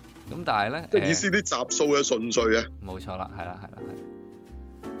係啦。咁但係咧，即係意思啲集數嘅順序啊。冇錯啦，係啦。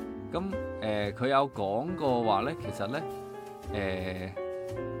咁佢有講過話咧，其實咧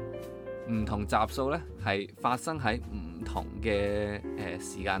唔同集數咧係發生喺唔同嘅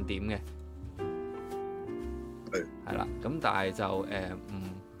時間點嘅，係啦。咁但係就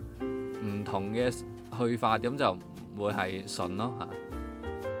唔同嘅去法，咁就唔會係順咯嚇。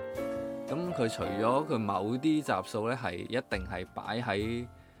咁佢除咗佢某啲集數咧係一定係擺喺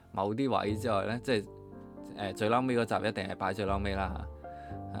某啲位之外咧，即係最嬲尾嗰集一定係擺最嬲尾啦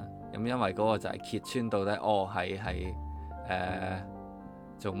嚇。咁因為嗰個就係揭穿到底係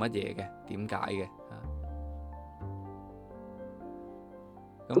做乜嘢嘅，點解嘅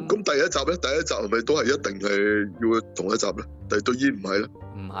嚇。咁第一集咧，第一集係咪都係一定係要同一集咧？但係對於唔係咧？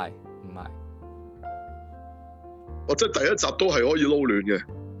唔係，即係第一集都係可以撈亂嘅。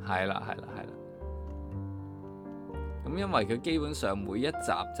係啦。咁因為佢基本上每一集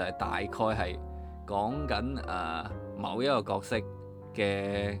就係大概係講緊某一個角色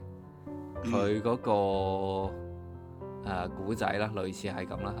嘅佢嗰個古仔啦，類似係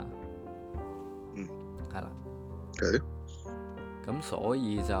咁啦嚇。係啦。咁所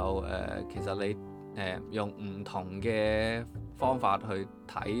以就其實你用唔同嘅方法去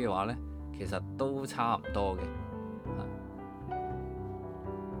睇嘅話咧，其實都差唔多嘅。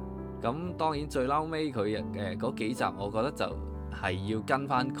咁當然最嬲尾佢嗰幾集，我覺得就係要跟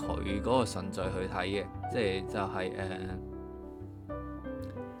翻佢嗰個順序去睇嘅，即係就係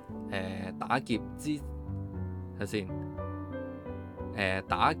打劫之睇先，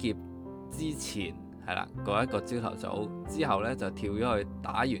打劫之前係啦，嗰一個朝頭早之後咧就跳咗去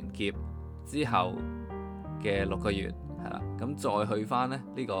打完劫之後嘅6個月係啦，咁再去翻咧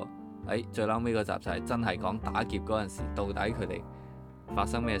呢個最嬲尾嗰集就係真係講打劫嗰陣時，到底佢哋發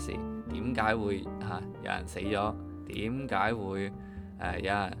生咩事？點解會有人死咗？點解會有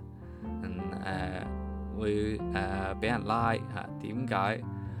人會俾人拉嚇？點解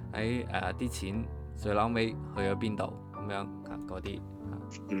喺啲錢最嬲尾去咗邊度？咁樣嗰啲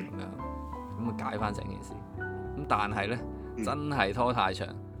咁樣解翻成件事。咁但係咧真係拖太長，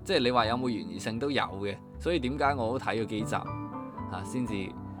即係你話有冇懸疑性都有嘅。所以點解我都睇咗幾集先至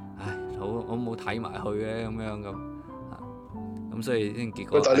我冇睇埋去嘅咁樣咁。咁所以先結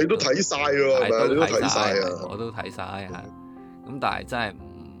果，但係你都睇晒㗎喎，係咪？你都睇晒啊！我都睇晒嚇。咁但係真係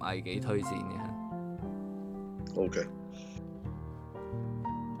唔係幾推薦嘅。OK，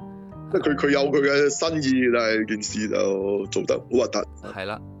即係佢有佢嘅新意，但係件事就做得好核突。係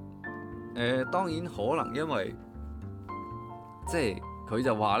啦。當然可能因為即係佢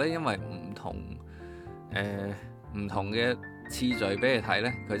就話咧，因為唔同嘅次序俾你睇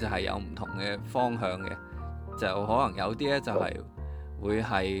咧，佢就係有唔同嘅方向嘅。就可能有啲咧就係會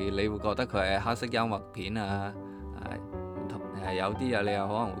係你會覺得佢係黑色幽默片啊，有啲啊你又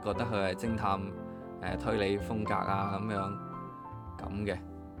可能會覺得佢係偵探推理風格啊咁嘅，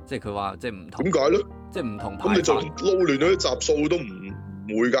即係佢話即係唔同。點解咧？即係唔同排法。咁你就撈亂咗啲集數都唔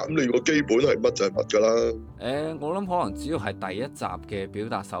會㗎，咁你個基本係乜就係乜㗎啦。我諗可能主要係第一集嘅表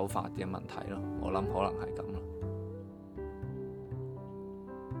達手法嘅問題咯，我諗可能係咁咯。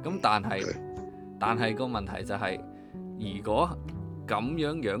咁但係個問題就係，如果咁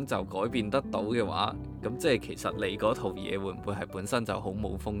樣就改變得到嘅話，咁即係其實你嗰套嘢會唔會係本身就好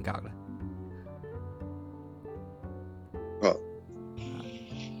冇風格呢？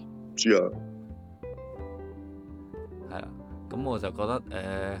知啊。係啦，咁我就覺得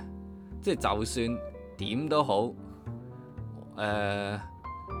即係就算點都好，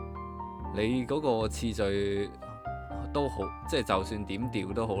你嗰個次序都好，即係就算點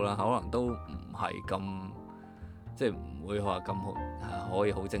調都好啦，可能都唔係咁，即係唔會話咁好可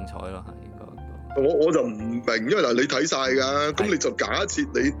以好精彩咯，應該。我就唔明，因為嗱你睇晒㗎，咁你就假設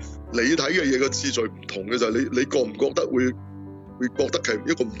你睇嘅嘢個次序唔同嘅就係你覺唔覺得會覺得係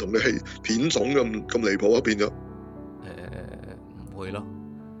一個唔同嘅戲片種咁離譜啊變咗？唔會咯，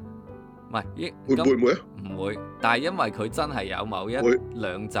唔係會唔會啊？唔會，但係因為佢真係有某一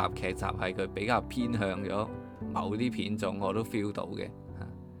兩集劇集係佢比較偏向咗某啲片種，我都 feel 到嘅。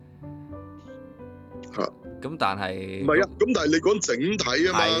咁但係唔係啊？咁但係你講整體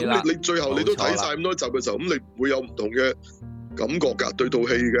啊嘛，咁你最後你都睇晒咁多集嘅時候，咁你會有唔同嘅感覺㗎？對套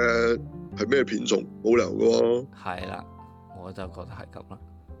戲嘅係咩片種冇理由嘅喎。係啦，我就覺得係咁啦，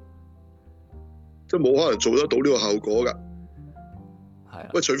即係冇可能做得到呢個效果㗎。係。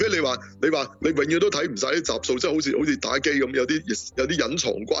喂，除非你話你永遠都睇唔晒啲集數，即係好似打機咁，有啲隱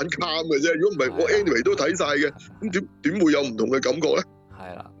藏關卡嘅啫。如果唔係，我 anyway 都睇晒嘅，咁點會有唔同嘅感覺咧？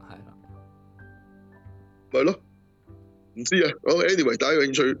係啦。咪咯，唔知啊。anyway，大家有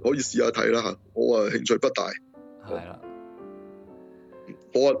興趣可以試下睇啦嚇。我啊興趣不大。係啦。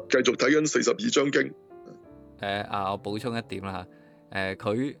我啊繼續睇緊42章經。我補充一點啦嚇。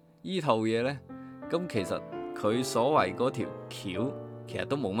佢依套嘢咧，咁其實佢所謂嗰條橋，其實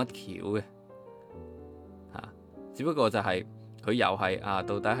都冇乜橋嘅嚇。只不過就係佢又係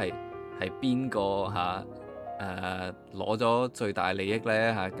到底係邊個攞咗最大利益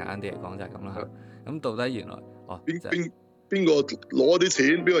咧嚇，簡單啲嚟講就係咁啦。咁到底原來邊個攞啲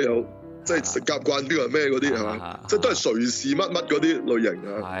錢，邊個又即係習慣邊個係咩嗰啲係嘛？即係都係誰是乜乜嗰啲類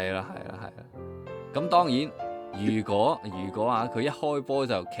型啊。係啦。咁當然，如果佢一開波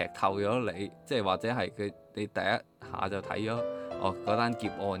就劇透咗你，即係或者係你第一下就睇咗嗰單劫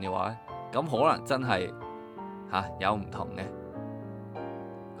案嘅話咧，咁可能真係有唔同嘅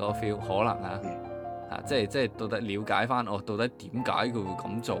個 feel，可能即係到底了解翻到底點解佢會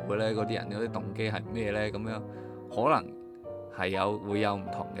咁做嘅咧？嗰啲人嗰啲動機係咩咧？咁樣可能係會有唔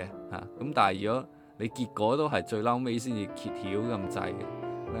同嘅咁但係如果你結果都係最嬲尾先至揭曉咁滯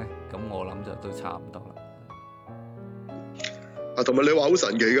嘅咧，咁我諗就都差唔多啦。同埋你話好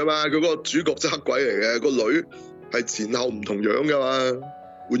神奇噶嘛？佢嗰個主角即係黑鬼嚟嘅，個女係前後唔同樣噶嘛，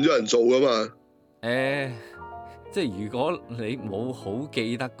換咗人做噶嘛。即係如果你冇好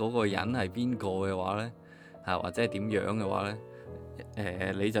記得嗰個人係邊個嘅話咧，或者係點樣嘅話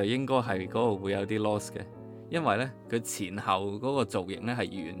咧，你就應該係嗰個會有啲 loss 嘅，因為咧佢前後嗰個造型咧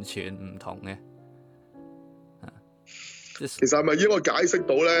係完全唔同嘅。其實係咪應該解釋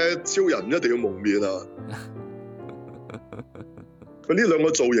到咧？超人一定要蒙面啊！佢呢兩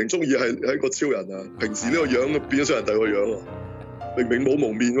個造型中意係一個超人啊，平時呢個樣變咗出人第二個樣啊！明明冇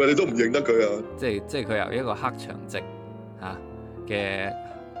蒙面喎，你都唔認得佢啊！即係佢由一個黑長直嘅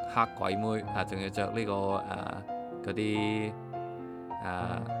黑鬼妹仲要着呢個嗰啲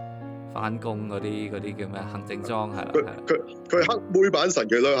翻工嗰啲叫咩行政裝係啦。佢係黑妹版神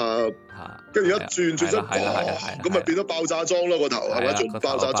奇女俠，跟住一轉咗咁咪變咗爆炸裝咯，個頭係咪？仲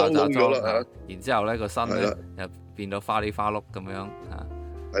爆炸裝窿咗啦，然之後咧個身咧又變到花里花碌咁樣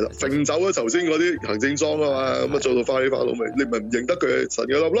係啦，揈走咗頭先嗰啲行政裝啊嘛，咁做到花里花碌咪，你咪唔認得佢係神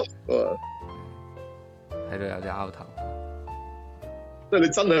奇女俠咯？喺度有啲拗頭，即係你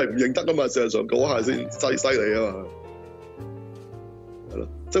真係唔認得啊嘛！事實上嗰下先犀利啊嘛，係咯，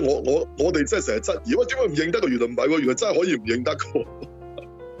即係我哋真係成日質疑，點解唔認得佢？原來唔係喎，原來真係可以唔認得嘅。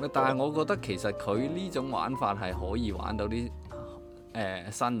但係我覺得其實佢呢種玩法係可以玩到啲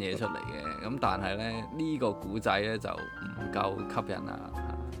新嘢出嚟嘅，咁但係咧呢個古仔咧就唔夠吸引啊！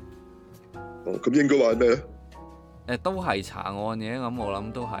咁應該話咩咧？都係查案嘅，咁我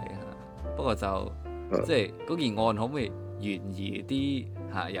諗都係，不過就即係嗰件案可唔可以懸疑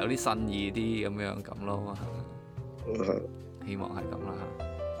啲有啲新意啲咁樣咁咯，希望係咁啦。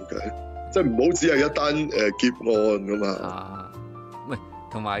OK， 即係唔好只係一單劫案咁啊。喂，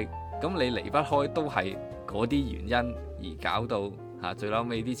同埋咁你離不開都係嗰啲原因而搞到最嬲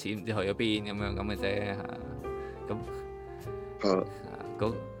尾啲錢唔知去咗邊咁樣咁嘅啫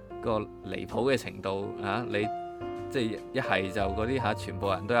咁個離譜嘅程度你即係一係就嗰啲全部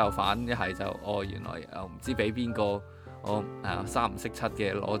人都有份，一係就原來又唔知俾邊個三唔識七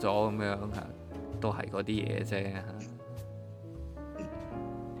嘅攞咗咁樣都係嗰啲嘢啫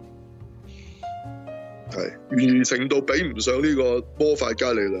係懸疑程度比唔上呢個魔法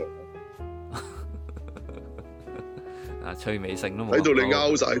伽利略趣味性都冇睇到你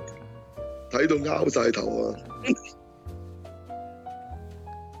拗晒，睇到拗晒頭啊！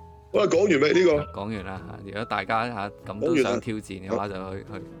好啦，講完未呢個？講完啦嚇！如果大家咁都想挑戰嘅話，就去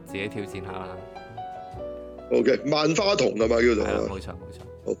自己挑戰下啦。OK， 萬花筒係咪叫做？係啦，冇錯。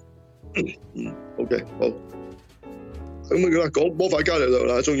好，OK， 好。咁啊，講魔法伽利略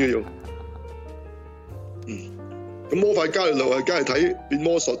啦，終於要。咁魔法伽利略梗係睇變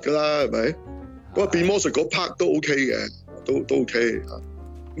魔術㗎啦，係咪？嗰變魔術嗰 part 都 OK 嘅，都 OK 嚇。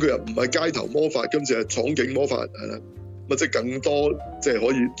咁佢又唔係街頭魔法，今次係闖境魔法係啦。咁即係更多即係可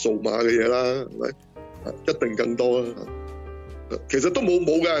以做馬嘅嘢啦，係咪？一定更多啦。其實都冇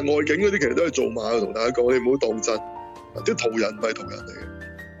嘅，外景嗰啲其實都係做馬嘅，同大家講，你唔好當真。啲途人唔係途人嚟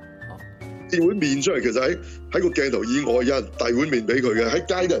嘅。遞碗麵出嚟，其實喺個鏡頭以外有人遞碗麵俾佢嘅，喺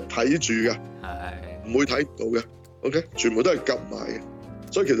街啲人睇住嘅，唔會睇到嘅。OK， 全部都係夾埋嘅，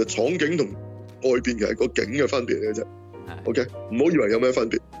所以其實闖境同外邊其實個景嘅分別嚟嘅啫。OK， 唔好以為有咩分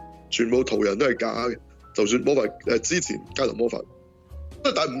別，全部途人都係假嘅。就算魔法之前街頭魔法，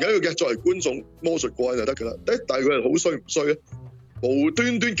但係唔緊要嘅，作為觀眾魔術過癮就得㗎啦。但係佢係好衰唔衰啊？無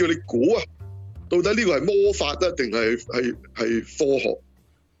端端叫你估啊，到底呢個係魔法啊，定係科學？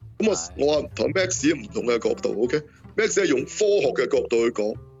咁我話同 Max 唔同嘅角度 ，OK？Max 係用科學嘅角度去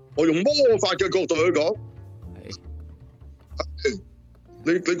講，我用魔法嘅角度去講。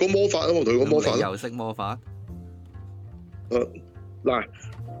你講魔法啊，我同佢講魔法啦。又識魔法？嗱，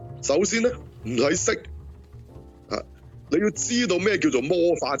首先咧唔使識。你要知道咩叫做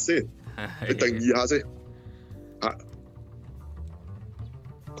魔法先，你定義下先。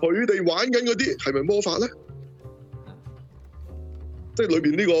佢哋玩緊嗰啲係咪魔法咧？即係裏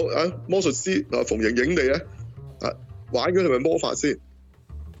邊呢個魔術師馮盈盈哋咧，玩嗰啲係咪魔法先？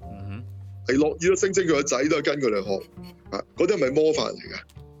嗯係洛伊都聲稱佢個仔都係跟佢哋學啊，嗰啲係咪魔法嚟㗎？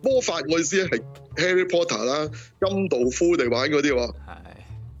魔法我意思係 Harry Potter 啦、甘道夫哋玩嗰啲喎，哼，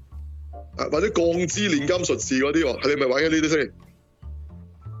係。啊或者鋼之煉金術士嗰啲喎，係你咪玩緊呢啲先？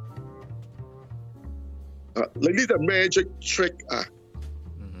啊，你呢啲係 magic trick 啊，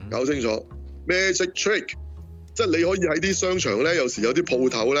嗯搞清楚 magic trick，即係你可以喺啲商場咧，有時有啲鋪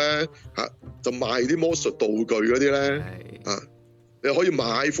頭咧嚇就賣啲魔術道具嗰啲咧係。啊。你可以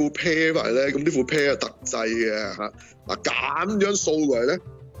買副 pair 翻嚟咧，咁呢副 pair 係特製嘅嚇。嗱咁樣掃過嚟咧，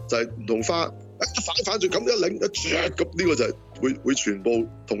就係唔同花，反住咁一擰一啜咁，呢個就係會全部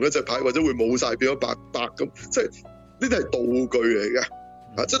同一隻牌，或者會冇晒變咗白白咁，即係呢啲係道具嚟嘅。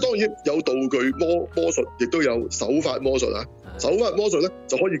啊，即係當然有道具魔術，亦都有手法魔術啊。手法魔術咧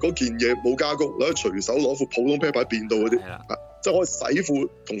就可以嗰件嘢冇加工，你可以隨手攞副普通 pair 牌變到嗰啲。係啦。啊，即係可以洗副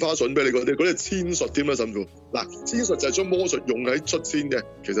同花順俾你嗰啲係千術添啦，甚至乎嗱，千術就係將魔術用喺出千嘅，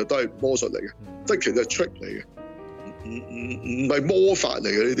其實都係魔術嚟嘅，即係其實係 trick 嚟嘅，唔係魔法嚟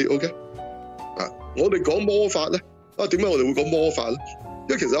嘅呢啲。OK， 啊，我哋講魔法咧，啊點解我哋會講魔法咧？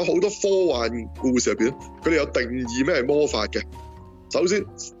因為其實有好多科幻故事入邊，佢哋有定義咩係魔法嘅。首先，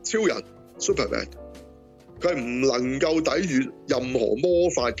超人 Superman， 佢係唔能夠抵禦任何魔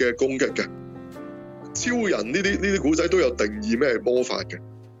法嘅攻擊嘅。超人呢啲古仔都有定義咩係魔法嘅。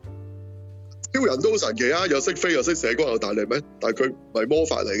超人都好神奇啊，又識飛又識射光又大力咩？但係佢唔係魔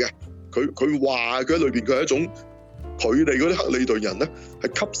法嚟嘅。佢話佢喺裏邊佢係一種佢哋嗰啲克里頓人咧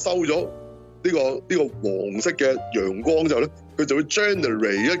係吸收咗呢個黃色嘅陽光之後咧，佢就會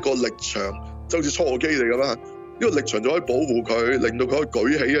generate 一個力場，就好似初機嚟咁啊！呢個力場就可以保護佢，令到佢可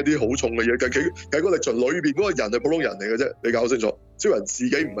以舉起一啲好重嘅嘢。其實個力場裏邊嗰個人係普通人嚟嘅啫，你搞清楚。超人自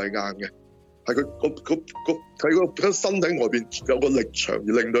己唔係硬嘅，係佢喺個身體外邊有個力場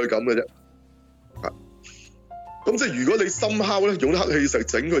而令到佢咁嘅啫。咁即係如果你深敲咧，用啲黑氣石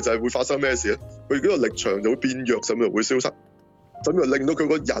整佢，就係會發生咩事咧？佢嗰個力場就會變弱，甚至會消失，甚至令到佢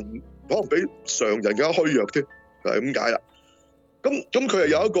個人可能比常人更加虛弱添，係咁解啦。咁佢係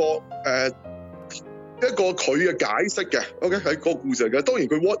有一個佢嘅解釋嘅 ，OK 喺個故事嚟嘅。當然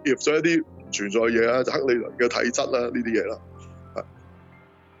佢 what if 咗一啲唔存在嘅嘢啦，就克里倫嘅體質啦，呢啲嘢啦。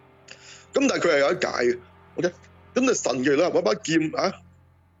咁但係佢係有得解嘅 ，OK。咁就神奇啦，揾把劍啊！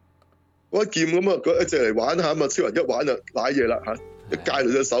嗰把劍咁啊，佢一隻嚟玩下咁啊，超人一玩就瀨嘢啦嚇，一戒到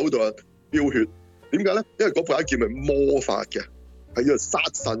隻手度啊，飆血。點解咧？因為嗰把劍係魔法嘅，係要殺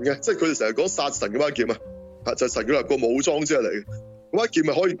神嘅，即係佢哋成日講殺神嗰把劍啊，嚇就係神佢立個武裝之一嚟嘅。嗰把劍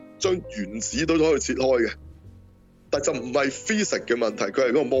係可以將原子都可以切開嘅，但就唔係 physics 嘅問題，佢係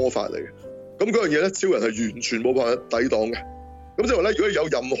嗰個魔法嚟嘅。咁嗰樣嘢咧，超人係完全冇辦法抵擋嘅。咁即係話咧，如果有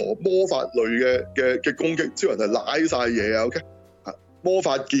任何魔法類嘅攻擊，超人係瀨晒嘢啊 ，OK。魔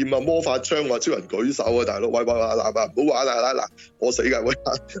法劍啊，魔法槍啊，超人舉手啊，大佬，喂，嗱，唔好玩啦，嗱，我死㗎，喂，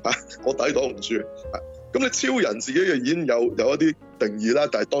我抵擋唔住。咁你超人自己嘅已經有一啲定義啦，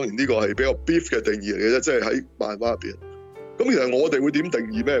但係當然呢個係比較 beef 嘅定義嚟嘅啫，即係喺漫畫入邊。咁其實我哋會點定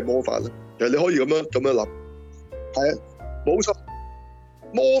義咩魔法咧？其實你可以咁樣諗，係啊，冇錯，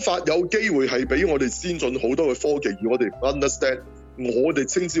魔法有機會係比我哋先進好多嘅科技，而我哋唔 understand，我哋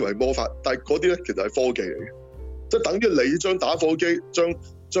稱之為魔法，但係嗰啲咧其實係科技嚟嘅。即係等於你將打火機將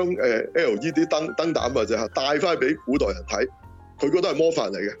LED 燈膽或者帶翻去俾古代人睇，佢覺得係魔法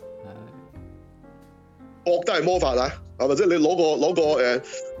嚟嘅，覺得係魔法啊，或者你攞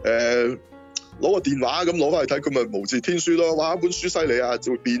個電話咁攞翻去睇，佢咪無字天書咯？哇，本書犀利啊，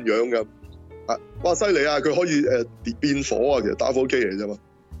就會變樣嘅，哇犀利啊，佢可以變火啊，其實打火機嚟啫嘛。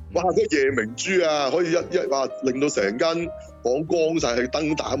哇！嗰夜明珠啊，可以一話令到成間房光晒，係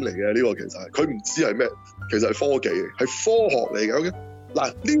燈膽嚟嘅。呢個其實係佢唔知係咩，其實係科技嘅，係科學嚟嘅。OK， 嗱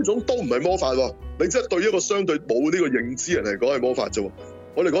呢種都唔係魔法喎。你即係對一個相對冇呢個認知人嚟講係魔法啫。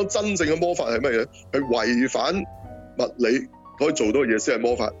我哋講真正嘅魔法係乜嘢？係違反物理可以做到嘅嘢先係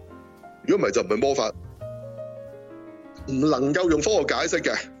魔法。如果唔係就唔係魔法，唔能夠用科學解釋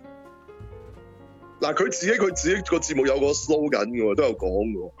嘅。嗱，佢自己個節目有個 slogan 嘅喎，都有講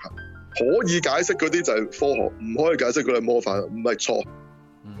嘅喎，可以解釋嗰啲就係科學，唔可以解釋嗰啲係魔法，唔係錯。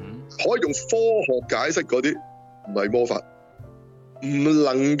可以用科學解釋嗰啲唔係魔法，唔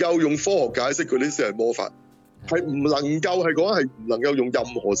能夠用科學解釋嗰啲先係魔法，係唔能夠係講係唔能夠用任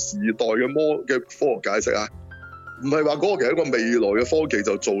何時代嘅科學解釋啊，唔係話嗰個其實一個未來嘅科技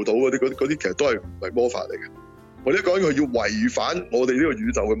就做到嗰啲其實都係唔係魔法嚟嘅。我哋講緊佢要違反我哋呢個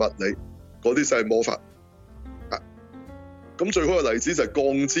宇宙嘅物理。嗰啲先係魔法啊！咁最好嘅例子就係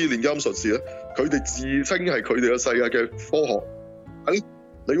鋼之煉金術士咧，佢哋自稱係佢哋嘅世界嘅科學。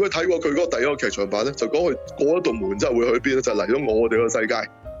你如果睇過佢嗰個第一個劇場版咧，就講佢過一道門之後會去邊咧，就嚟咗我哋個世界。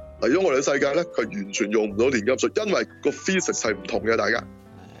嚟咗我哋嘅世界咧，佢係完全用唔到煉金術，因為個 physics 係唔同嘅，大家。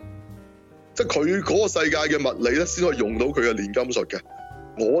即係佢嗰個世界嘅物理咧，先可以用到佢嘅煉金術嘅。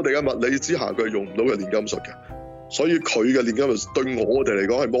我哋嘅物理之下，佢係用唔到嘅煉金術嘅。所以佢嘅煉金術對我哋嚟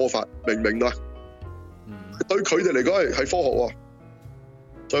講係魔法，明唔明啊？對佢哋嚟講係科學喎，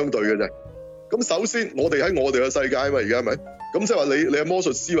相對嘅啫。咁首先，我哋喺我哋嘅世界啊嘛，而家係咪？咁即係話你係魔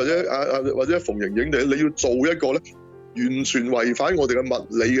術師或者馮盈盈你要做一個咧完全違反我哋嘅物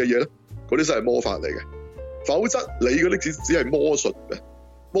理嘅嘢咧，嗰啲先係魔法嚟嘅。否則你嗰啲只係魔術嘅，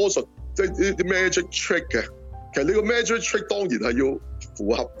魔術即係啲 magic trick 嘅。其實你個 magic trick 當然係要符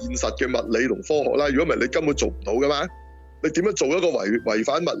合現實嘅物理同科學啦。如果唔係，你根本做唔到噶嘛。你點樣做一個違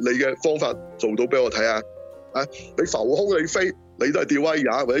反物理嘅方法做到俾我睇啊？啊，你浮空你飛，你都係吊威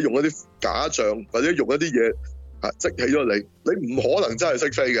亞，或者用一啲假象，或者用一啲嘢積起咗你，你唔可能真係識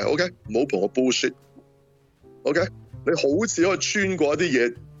飛嘅。OK， 唔好同我 bullshit。OK， 你好似可以穿過一啲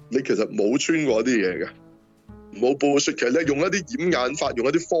嘢，你其實冇穿過一啲嘢嘅。唔好 bullshit。其實你用一啲掩眼法，用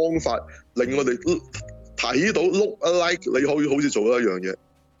一啲方法，令我哋睇到 look alike， 你可以好似做咗一樣嘢，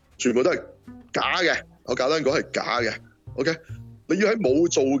全部都係假嘅。我簡單講係假嘅。OK， 你要喺冇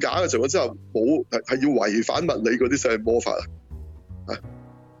造假嘅情況之下，冇係要違反物理嗰啲先係魔法啊！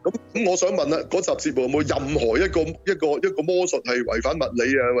咁我想問啦，嗰集節目有冇任何一個魔術係違反物理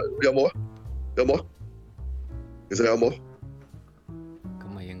啊？有冇啊？有冇啊？其實有冇？咁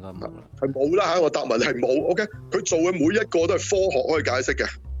啊，應該冇啦。係冇啦嚇，我答問係冇。OK， 佢做嘅每一個都係科學可以解釋嘅。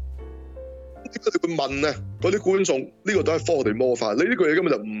點解你會問啊？嗰啲觀眾呢個都係科學定魔法？你呢個嘢根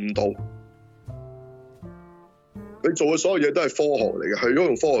本就誤導。你做嘅所有嘢都係科學嚟嘅，係應該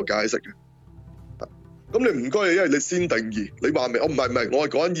用科學解釋嘅。咁你唔該，因為你先定義，你話明我唔係，我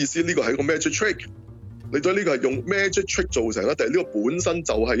係講緊意思，呢個係一個 magic trick。你對呢個係用 magic trick 做成啦，定係呢個本身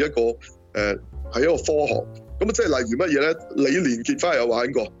就係一個係一個科學？咁即係例如乜嘢咧？李連杰翻嚟有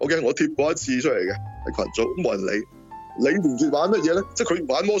玩過 ，OK， 我貼過一次出嚟嘅喺群組，咁冇人理。李連杰玩乜嘢咧？即係佢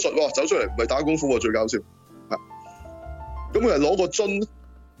玩魔術喎，走出嚟唔係打功夫喎，最搞笑。咁佢係攞個樽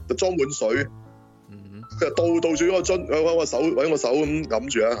就裝滿水。佢就倒住嗰個樽，揾個手咁揞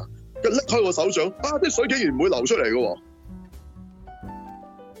住啊！跟住拎開個手掌，啲水竟然唔會流出嚟嘅喎。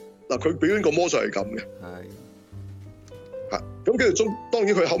嗱，佢表演個魔術係咁嘅。係。咁跟住當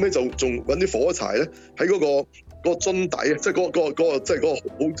然佢後尾就仲揾啲火柴咧，喺嗰個樽底啊，即係嗰個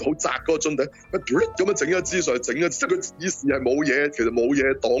好窄嗰個樽底，咁樣整一支上去，整一，即係佢以示係冇嘢，其實冇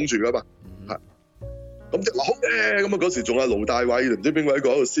嘢擋住噶嘛。係。咁即係好嘢！咁啊嗰時仲有盧大偉，唔知邊個喺度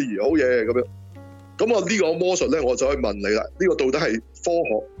喺度司儀，好嘢咁樣。咁我呢個魔術咧，我就可以問你啦。呢個到底係科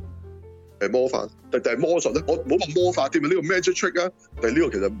學係魔法，定係魔術咧？我唔好問魔法添啊，呢個 magic trick 啊，定係呢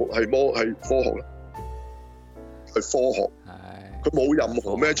個其實係科學咧？係科學。佢冇任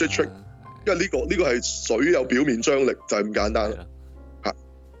何 magic trick，因為呢個係水有表面張力，就係咁簡單啦。嚇！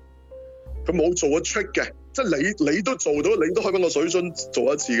佢冇做過 trick 嘅，即係你都做到，你都可以揾個水樽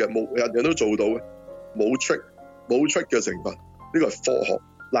做一次嘅，冇人都做到嘅，冇 trick 嘅成分，呢個係科學。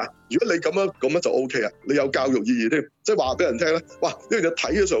嗱，如果你咁樣就 O K 啊，你有教育意義添，即係話俾人聽咧，哇！呢樣嘢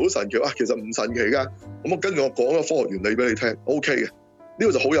睇起上嚟好神奇啊，其實唔神奇㗎。咁我跟住我講個科學原理俾你聽 ，O K 嘅，呢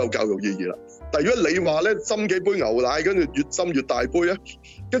個就好有教育意義啦。但係如果你話咧斟幾杯牛奶，跟住越斟越大杯啊，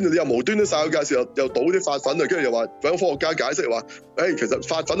跟住你又無端端曬個介紹又倒啲發粉啊，跟住又話揾科學家解釋話，其實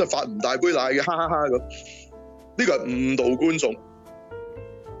發粉係發唔大杯奶嘅，哈哈哈咁。呢個係誤導觀眾。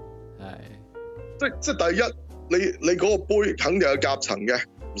係。即係第一，你嗰個杯肯定有夾層嘅。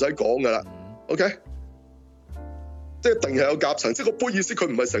唔使講噶啦 ，OK， 即係一定係有夾層，即係個杯意思，佢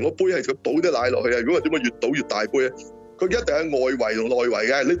唔係成個杯係咁倒啲奶落去啊！如果係點解越倒越大杯啊？佢一定係外圍同內圍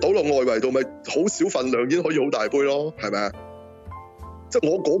嘅，你倒落外圍度咪好少份量已經可以好大杯咯，係咪啊？即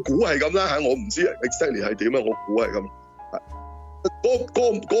係我估係咁啦嚇，我唔知 exactly 係點啊，我估係咁。嗰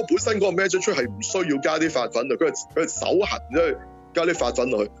個本身嗰個 magic trick 係唔需要加啲發粉啊，佢係手痕即係加啲發粉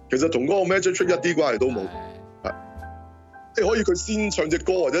落去，其實同嗰個 magic trick 一啲關係都冇。即係可以佢先唱隻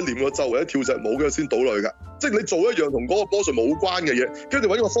歌或者念個咒或者跳隻舞嘅先倒落去㗎，即係你做一樣同嗰個魔術冇關嘅嘢，跟住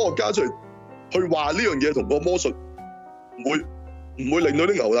揾個科學家出嚟去話呢樣嘢同個魔術唔會令到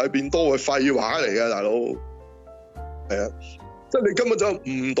啲牛奶變多嘅廢話嚟嘅，大佬。係啊，即係你根本就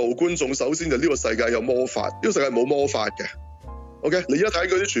誤導觀眾。首先就呢個世界有魔法，呢個世界冇魔法嘅。OK， 你而家睇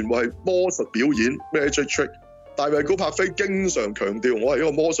嗰啲全部係魔術表演 magic trick。大衛高柏飛經常強調我係一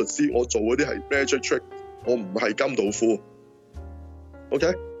個魔術師，我做嗰啲係 magic trick， 我唔係甘道夫。OK，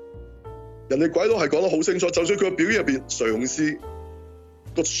 人哋鬼佬係講得好清楚，就算佢個表演入邊嘗試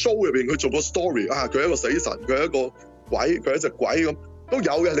個 show 入邊佢做個 story 啊，佢係一個死神，佢係一個鬼，佢係一隻鬼咁都有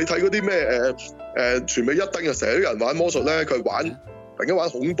嘅。你睇嗰啲咩全美一叮啊，成日啲人玩魔術咧，佢係突然間玩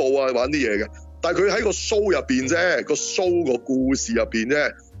恐怖啊，玩啲嘢嘅。但係佢喺個 show 入邊啫，個 show 個故事入邊啫，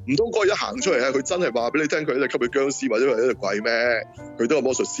唔唔通嗰個一行出嚟啊，佢真係話俾你聽佢係一隻吸血僵屍或者係一隻鬼咩？佢都係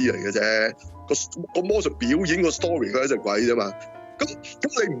魔術師嚟嘅啫，個魔術表演個 story 佢係一隻鬼啫嘛。咁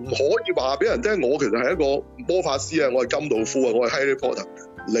你唔可以話俾人聽，我其實係一個魔法師啊，我係甘道夫啊，我係 Harry Potter，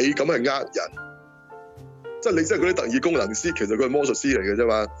 你咁係呃人，即係你即係嗰啲特異功能師，其實佢係魔術師嚟嘅啫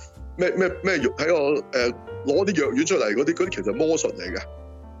嘛。咩藥喺個攞啲藥丸出嚟嗰啲其實魔術嚟嘅。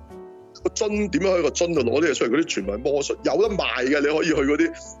個樽點樣喺個樽度攞啲嘢出嚟？嗰啲全部係魔術，有得賣嘅，你可以去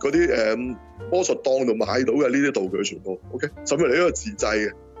嗰啲魔術檔度買到嘅呢啲道具全部 OK， 甚至你呢個自製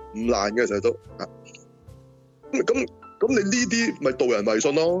嘅，唔難嘅成日都啊。咁你呢啲咪導人迷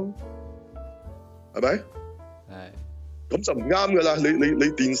信咯，係咪？係。咁就唔啱㗎啦！你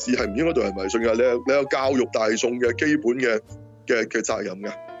電視係唔應該導人迷信㗎，你有教育大眾嘅基本嘅責任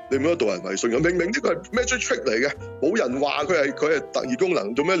㗎。你唔應該導人迷信㗎，明明呢個係 magic trick 嚟嘅，冇人話佢係特異功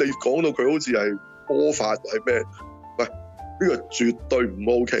能，做咩你講到佢好似係魔法係咩？喂，呢個絕對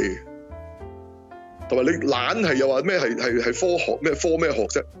唔 OK 嘅。同埋你懶係又話咩係科學咩學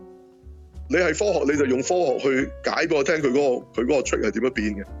啫？你係科學你就用科學去解俾我聽佢嗰個 trick 係點樣變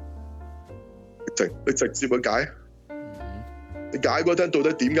嘅？你直接去解，你解俾我聽到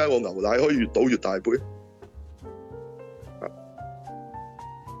底點解個牛奶可以越倒越大杯？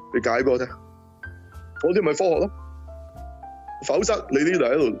你解俾我聽，嗰啲咪科學咯？否則你呢度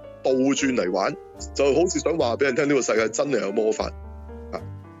喺度倒轉嚟玩，就好似想話俾人聽呢個世界真係有魔法啊！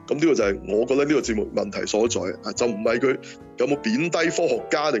咁呢個就係我覺得呢個節目問題所在啊！就唔係佢有冇貶低科學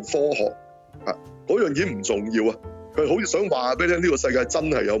家定科學啊，嗰樣嘢唔重要啊！佢好似想話俾你聽呢個世界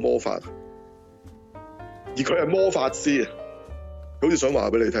真係有魔法，而佢係魔法師啊！佢好似想話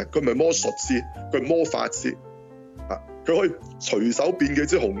俾你聽，佢唔係魔術師，佢係魔法師啊！佢可以隨手變幾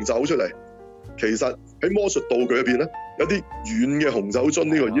支紅酒出嚟，其實喺魔術道具入邊咧，有啲軟嘅紅酒樽，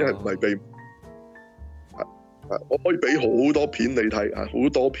呢個已經係唔係秘密。我可以俾好多片你睇啊，好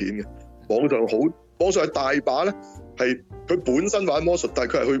多片嘅網上係大把咧，係佢本身玩魔術，但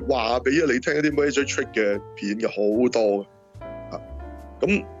係佢係去話俾你聽一啲 magic trick 嘅片嘅好多嘅。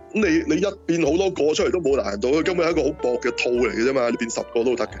咁你一變好多個出嚟都冇難度，佢根本係一個好薄嘅套嚟嘅啫嘛，你變10個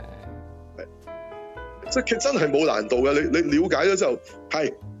都得嘅。即係佢真係冇難度嘅，你了解咗之後，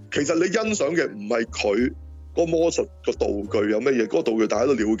係其實你欣賞嘅唔係佢個魔術個道具有乜嘢，嗰個道具大家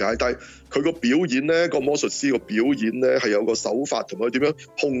都了解，但係佢個表演咧，個魔術師個表演咧係有個手法同埋點樣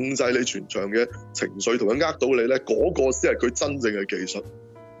控制你全場嘅情緒，同埋呃到你咧，嗰個先係佢真正嘅技術。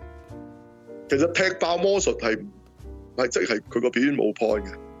其實踢爆魔術係即係佢個表演冇 point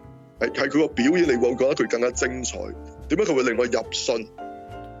嘅，係佢個表演你會覺得佢更加精彩。點解佢會令我入信？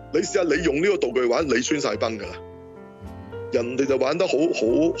你試下你用呢個道具玩，你穿晒崩㗎啦！人哋就玩得好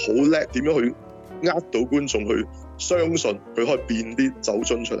叻，點樣去呃到觀眾去相信佢可以變啲酒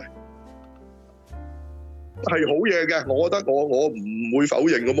樽出嚟，係好嘢嘅。我覺得我唔會否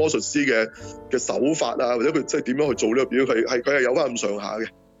認個魔術師嘅手法啊，或者佢即係點樣去做呢個表演，佢係有翻咁上下嘅。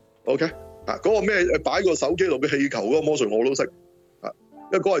OK 啊，嗰個咩擺個手機落嘅氣球嗰個魔術我都識啊，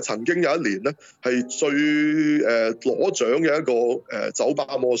因為嗰個係曾經有一年咧係最攞獎嘅一個酒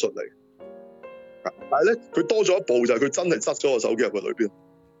吧魔術嚟。但係咧，佢多咗一步就係佢真係塞咗個手機入去裏邊，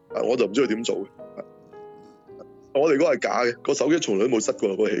我就唔知佢點做嘅。我哋嗰個係假嘅，個手機從來都冇塞過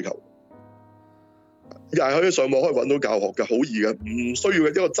嗰個氣球，又係可以上網可以揾到教學嘅，好易嘅，唔需要嘅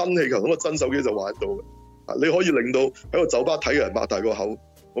一個真氣球，一個真手機就玩到嘅。你可以令到喺個酒吧睇嘅人擘大個口。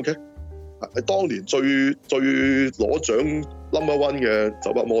OK， 係當年最攞獎 number one 嘅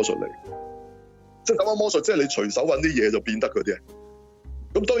酒吧魔術嚟，即係酒吧魔術，即係你隨手揾啲嘢就變得嗰啲。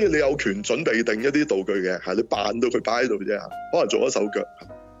咁當然你有權準備定一啲道具嘅，係你扮到佢擺喺度啫，可能做一手腳。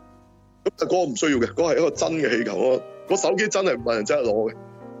咁但係嗰個唔需要嘅，嗰個係一個真嘅氣球，個手機真係唔係人真係攞嘅，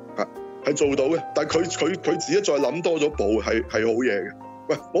係做到嘅。但係佢自己再諗多咗步，係好嘢嘅。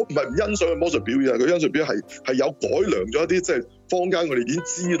喂，我唔係唔欣賞佢魔術表演啊，佢魔術表演係有改良咗一啲即係坊間我哋已經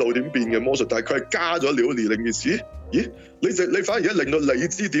知道點變嘅魔術，但係佢係加咗料嚟令件事。咦？你反而而家令到你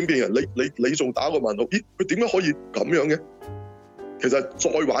知點變人，你仲打個問號？咦？佢點樣可以咁樣嘅？其實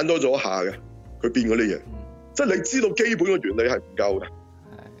再玩多咗一下嘅，佢變嗰啲嘢，即係你知道基本嘅原理係唔夠嘅，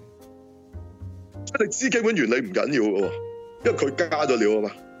即係你知基本原理唔緊要嘅喎，因為佢加咗料啊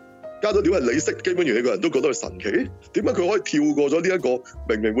嘛，加咗料係你識基本原理嘅人都覺得佢神奇，點解佢可以跳過咗呢一個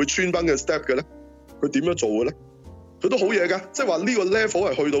明明會穿崩嘅 step 嘅咧？佢點樣做嘅咧？佢都好嘢㗎，即係話呢個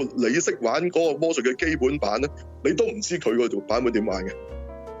level 係去到你識玩嗰個魔術嘅基本版咧，你都唔知佢個版本點玩嘅。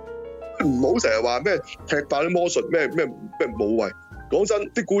唔好成日話咩踢爆啲魔術咩冇謂。講真，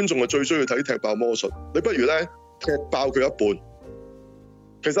啲觀眾係最需要睇踢爆魔術。你不如咧踢爆佢一半。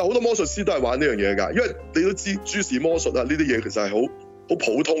其實好多魔術師都係玩呢樣嘢㗎，因為你都知諸事魔術啊呢啲嘢其實係好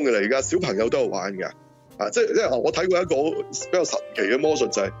普通嘅嚟㗎，小朋友都有玩㗎。即係我睇過一個比較神奇嘅魔術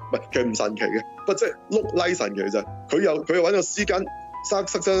就係、唔係其實唔神奇嘅，不即係look like 神奇就係佢又揾個絲巾塞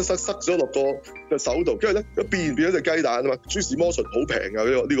咗落個手度，跟住咧一變咗隻雞蛋啊嘛！諸事魔術好平㗎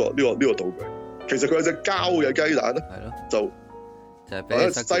呢個道具，其實佢係隻膠嘅雞蛋咧，係咯，就係俾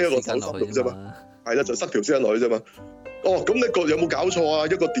你塞一個手落去心度啫嘛，係啦，就塞條絲巾落去啫嘛。哦，咁你有冇搞錯啊？一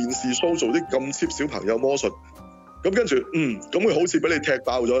個電視 show 做啲咁 cheap 小朋友魔術，咁跟住咁佢好似俾你踢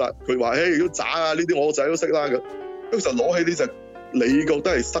爆咗啦。佢話：如果渣啊，呢啲我仔都識啦咁。跟住就攞起呢隻你覺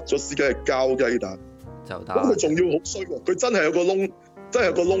得係塞咗絲巾嘅膠雞蛋，就打。咁佢仲要好衰喎，佢真係有個窿，真係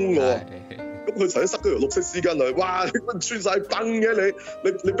有個窿㗎喎。咁佢曾經塞咗條綠色絲巾落去，哇！穿晒崩嘅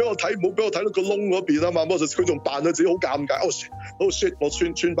你俾我睇，唔好俾我睇到個窿嗰邊啊嘛！魔術佢仲扮到自己好尷尬，哦 shit，我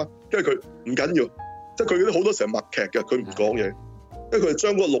穿崩，跟住佢唔緊要，即係佢嗰啲好多時係默劇嘅，佢唔講嘢，因為佢係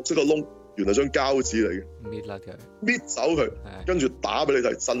將嗰個綠色嘅窿原來張膠紙嚟嘅，搣甩佢，搣走佢，跟住打俾你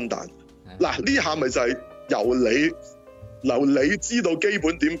睇真彈。嗱呢下咪就係由你知道基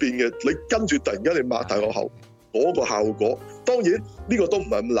本點變嘅，你跟住突然間你擘大個口嗰個效果，當然呢個都唔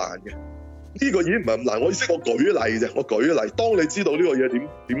係咁難嘅。呢個已經唔係咁難，我意思我舉例啫，我舉例。當你知道呢個嘢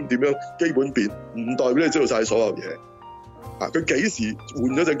點樣基本變，唔代表你知道晒所有嘢。佢幾時換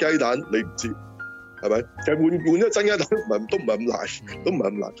咗隻雞蛋你唔知，係咪？其實換咗真雞蛋都唔係咁難，都唔係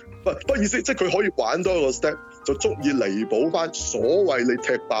咁難。不過意思即係佢可以玩多一個 step，就足以彌補翻所謂你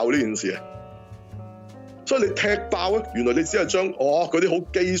踢爆呢件事啊。所以你踢爆咧，原來你只係將嗰啲好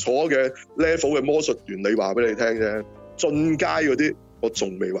基礎嘅 level 嘅魔術原理話俾你聽啫，進階嗰啲。我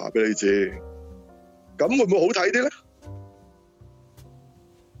仲未話俾你知，咁會唔會好睇啲咧？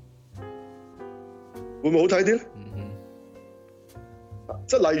會唔會好睇啲咧？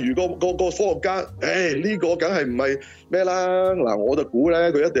即係例如個科學家，呢個梗係唔係咩啦？嗱，我就估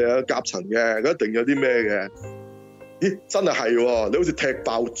咧，佢一定有夾層嘅，佢一定有啲咩嘅。咦，真係喎，你好似踢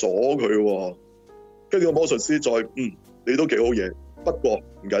爆咗佢喎。跟住個魔術師再你都幾好嘢，不過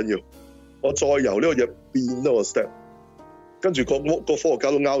唔緊要，我再由呢個嘢變多個 step。跟住個科學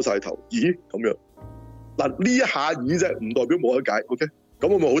家都拗晒頭，咦咁樣嗱呢一下咦啫，唔代表冇得解 ，OK？ 咁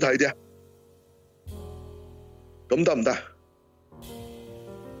會唔會好睇啲啊？咁得唔得？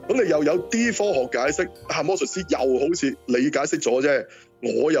咁你又有啲科學解釋，魔術師又好似你解釋咗啫，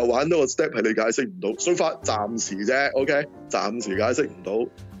我又玩到個 step 係你解釋唔到，so far暫時啫 ，OK？ 暫時解釋唔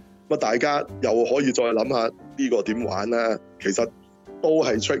到，咁大家又可以再諗下呢個點玩啦。其實都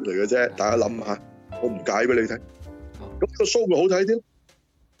係 trick 嚟嘅啫，大家諗下，我唔解俾你聽。咁個 show 會好睇啲，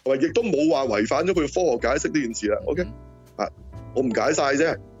同埋亦都冇話違反咗佢科學解釋呢件事啦。OK，我唔解晒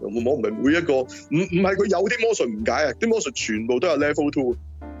啫，我唔係每一個，唔係佢有啲魔術唔解啊，啲魔術全部都係 level 2，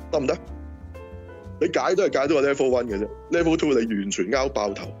得唔得？你解都係解到個 level 1嘅啫 ，level 2你完全拗爆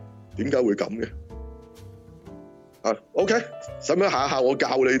頭，點解會咁嘅？OK， 使唔使下我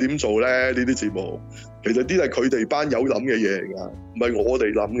教你點做咧？呢啲節目其實啲係佢哋班友諗嘅嘢嚟㗎，唔係我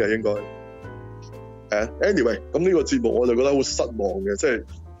哋諗嘅應該。anyway， 咁呢個節目我就覺得好失望嘅，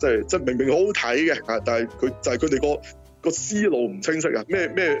即係明明好好睇嘅，但係佢就係佢哋個思路唔清晰啊！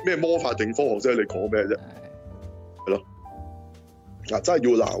咩魔法定科學啫？你講咩啫？係咯，真係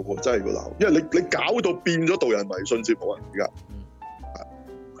要鬧喎，真係要鬧，因為你搞到變咗導人迷信節目啊！而家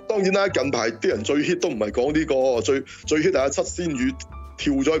當然啦，近排啲人最 hit 都唔係講呢個，最 hit 係七仙羽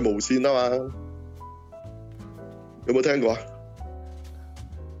跳咗去無線啊嘛，有冇聽過啊？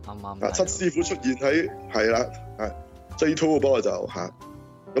七師傅出現喺係啦，J2 不過就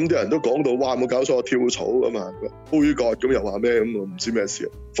咁啲人都講到，哇冇搞錯跳槽咁啊，杯葛咁又話咩咁，我唔知咩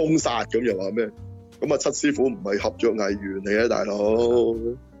事，封殺咁又話咩，咁七師傅唔係合約藝員嚟啊大佬，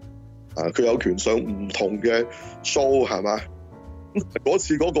佢有權上唔同嘅 show 係嘛？嗰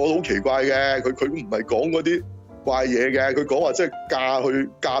次嗰個好奇怪嘅，佢唔係講嗰啲怪嘢嘅，佢講話即係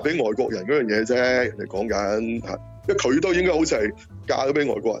嫁俾外國人嗰樣嘢啫，人哋講緊因為佢都應該好似係嫁咗俾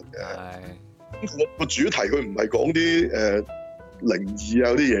外國人嘅。咁個主題佢唔係講啲靈異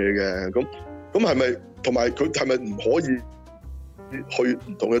啊嗰啲嘢嘅，咁係咪同埋佢係咪唔可以去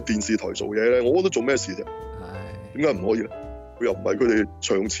唔同嘅電視台做嘢咧？我覺得做咩事啫？點解唔可以咧？佢又唔係佢哋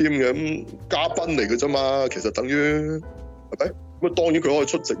長簽嘅，咁嘉賓嚟嘅啫嘛，其實等於係咪？咁當然佢可以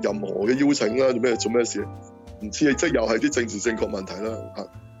出席任何嘅邀請啦，做咩事？唔知啊，即係又係啲政治正確問題啦嚇。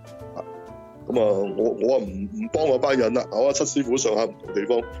咁我唔幫我班人啦，我七師傅上下唔同地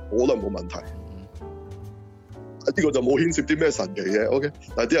方，我都冇問題。呢個就冇牽涉啲咩神奇嘅 ，OK。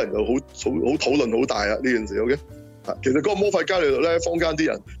但係啲人就好討論好大啊呢件事 ，OK。其實嗰個魔法伽利略咧，坊間啲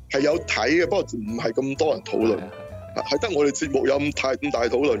人係有睇嘅，不過唔係咁多人討論，係得我哋節目有咁大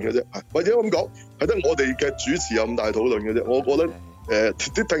討論嘅啫。或者咁講，係得我哋嘅主持有咁大討論嘅啫。我覺得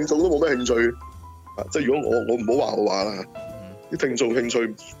啲聽眾都冇咩興趣，即係如果我唔好話我話啦，啲聽眾興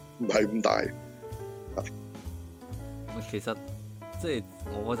趣唔係咁大，其實即係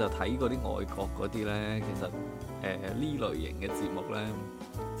我就睇過啲外國嗰啲咧，其實呢類型嘅節目咧，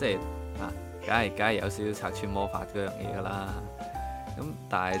即係梗係有少少拆穿魔法嗰樣嘢㗎啦。咁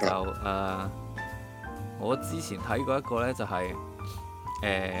但係就我之前睇過一個咧，就係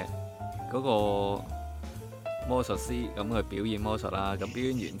嗰個魔術師咁佢表演魔術啦。咁表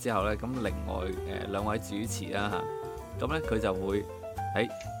演完之後咧，咁另外兩位主持啦嚇，咁咧佢就會喺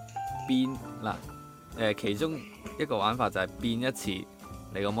變嗱其中一個玩法就係變一次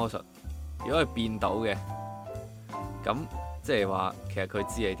你個魔術。如果佢變到嘅，咁即係話其實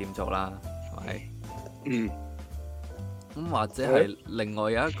佢知你點做啦，係咪？嗯。咁或者係另外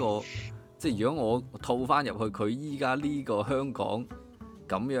有一個，即係如果我套翻入去佢依家呢個香港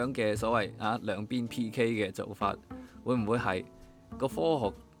咁樣嘅所謂兩邊 PK 嘅做法，會唔會係個科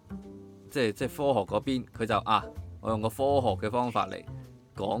學，即係科學嗰邊佢就我用個科學嘅方法嚟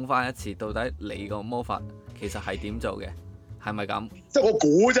講翻一次，到底你個魔法其實係點做嘅，係咪咁？即係我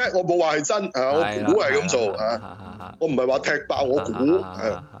估啫，我冇話係真我估係咁做我唔係話踢爆，我估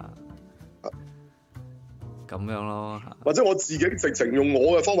咁樣咯，或者我自己直情用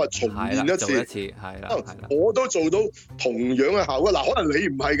我嘅方法重現一次，係啦，我都做到同樣嘅效果。嗱，可能你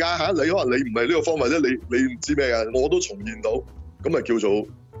唔係㗎，你可能你唔係呢個方法啫，你唔知咩㗎，我都重現到，咁咪叫做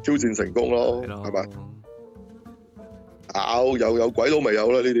挑戰成功咯，係咪？有鬼佬咪有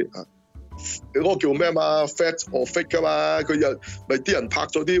啦呢啲嗰個叫咩嘛 ，fact or fake 㗎嘛，佢又咪啲人拍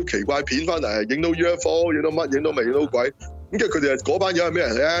咗啲奇怪片翻嚟，影到 UFO， 影到乜，影到未，影到鬼。咁跟住佢哋嗰班友係咩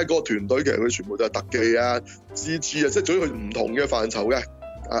人咧？嗰個團隊其實佢全部都係特技CG即係總之佢唔同嘅範疇嘅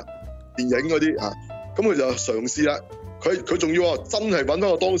電影嗰啲咁佢就嘗試啦。佢仲要真係揾翻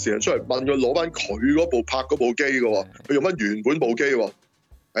個當事人出嚟問佢攞翻佢嗰部拍嗰部機嘅喎，佢用翻原本部機喎，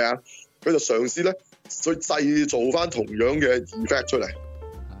係啊，佢就嘗試咧去製造翻同樣嘅 effect 出嚟。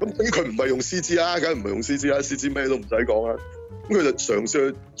咁等於佢唔係用 CG 啦，梗係唔係用 CG 啦 ，CG 咩都唔使講啦。咁佢就嘗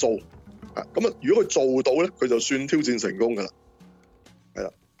試去做。咁如果佢做到咧，佢就算挑戰成功㗎啦，係啦，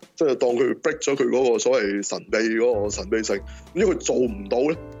即係當佢 break 咗佢嗰個所謂神秘嗰個神秘性。如果佢做唔到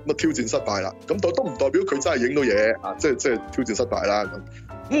咧，咁挑戰失敗啦。咁都唔代表佢真係影到嘢即係挑戰失敗啦。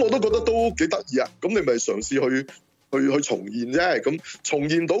咁我都覺得都幾得意啊。咁你咪嘗試去重現啫。咁重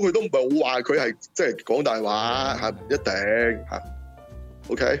現到佢都唔係好話佢係即係講大話唔一定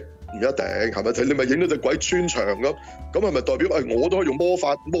OK。唔一定係咪？你咪影到隻鬼穿牆咁係咪代表我都可以用魔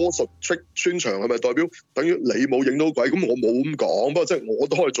術 trick 穿牆？係咪代表等於你冇影到鬼？咁我冇咁講，不過即係我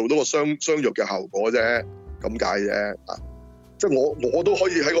都可以做到個相若嘅效果啫，咁解啫即係我都可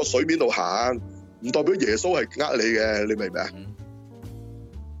以喺個水面度行，唔代表耶穌係你嘅，你明唔明啊？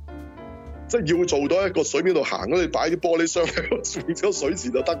即係要做到一個水面度行，你擺啲玻璃箱喺個水池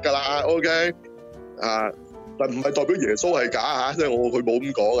就得㗎啦。OK 但唔係代表耶穌係假即係佢冇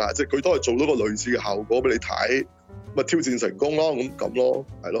咁講即係佢都係做到個類似嘅效果俾你睇，咪挑戰成功咯，咁咯，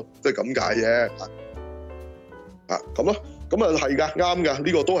係咯，即係咁解啫咁咯，咁係㗎，啱㗎，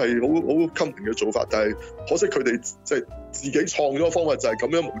呢個都係好 common 嘅做法，但係可惜佢哋即係自己創咗個方法就係咁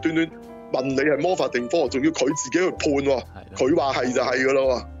樣無端端問你係魔法定科學，仲要佢自己去判喎，佢話係就係㗎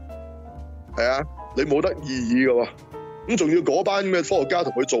咯喎，係啊，你冇得異議㗎喎。咁仲要嗰班咩科學家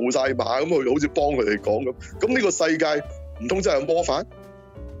同佢做晒馬，咁佢好似幫佢哋講咁呢個世界唔通真係有魔法？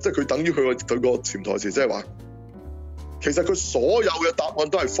即係佢等於佢個潛台詞，即係話其實佢所有嘅答案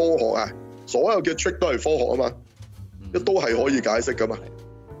都係科學所有嘅 trick 都係科學嘛，都係可以解釋噶嘛，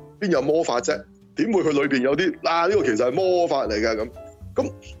邊有魔法啫？點會佢裏邊有啲呢個其實係魔法嚟㗎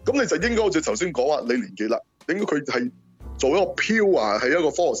咁你就應該好似頭先講話，你年紀啦，應該佢係做一個 pure 係一個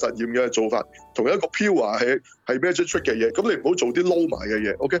科學實驗嘅做法，同一個 pure 係 magic trick 嘅嘢，咁你唔好做啲撈埋嘅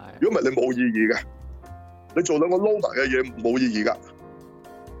嘢 ，OK？如果唔係你冇意義嘅，你做兩個撈埋嘅嘢冇意義㗎，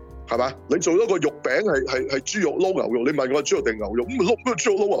係嘛？你做一個肉餅係豬肉撈牛肉，你問我豬肉定牛肉，咁咪撈咩豬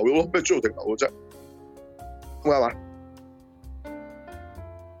肉撈牛肉咯？咩豬肉定牛肉啫？咁係嘛？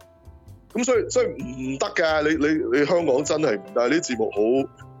咁所以唔得㗎，你香港真係唔得，呢啲節目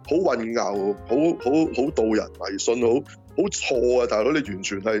好混淆，好導人迷信，好錯大佬，你完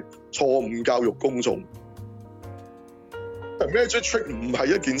全係錯誤教育公眾。Magic trick 唔係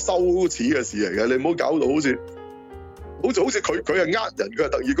一件羞恥嘅事嚟嘅，你唔好搞到好似佢係人，佢係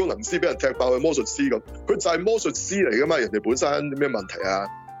特異功能師，俾人踢爆係魔術師咁，佢就係魔術師嚟噶嘛，人哋本身有咩問題啊？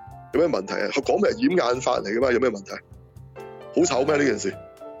有咩問題啊？佢講明係掩眼法嚟噶嘛，有咩問題？好醜咩呢件事？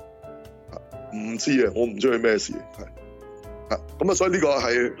唔知啊，我唔知佢咩事，咁所以呢個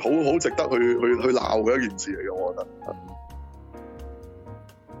係好值得去鬧嘅一件事嚟嘅，我覺得。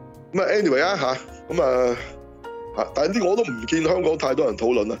anyway 但係我都唔見香港太多人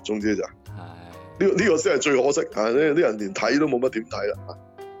討論啦。總之就呢個先係最可惜啲人連睇都冇乜點睇啦。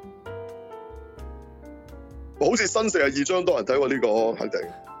好似新42章多人睇過呢個肯定，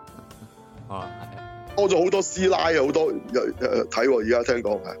可能係多咗好多師奶啊，好多睇喎，而家聽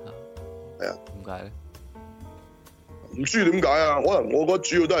講係啊，點解咧？唔知點解啊？可能我覺得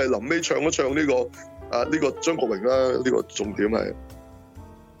主要都係臨尾唱一唱呢個呢個張國榮啦，呢個重點係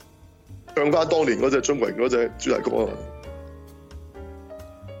唱翻當年嗰隻張國榮嗰隻主題曲啊。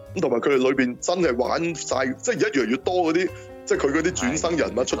咁同埋佢哋裏邊真係玩晒，即係而家越嚟越多嗰啲，即係佢嗰啲轉生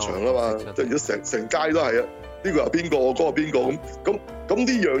人物出場啦嘛，即係而家成街都係啊！呢個係邊個，嗰個邊個咁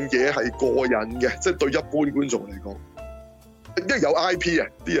呢樣嘢係過癮嘅，即係對一般觀眾嚟講，因為有 I P 啊，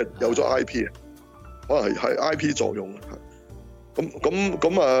啲人有咗 I P 啊，可能係 I P 作用啊。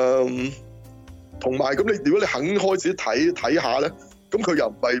咁啊，同埋咁你如果你肯開始睇下咧。咁佢又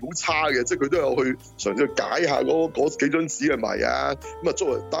唔係好差嘅，即係佢都有去嘗試去解下嗰幾張紙嘅謎啊，咁啊捉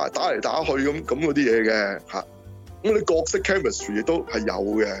嚟打嚟打去咁嗰啲嘢嘅嚇。咁你角色 chemistry 亦都係有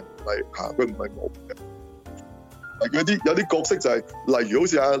嘅，唔係嚇，佢唔係冇嘅。有啲角色就係、例如好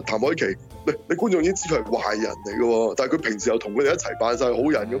似阿譚凱琪，你觀眾已經知佢係壞人嚟嘅喎，但係佢平時又同佢哋一齊扮晒好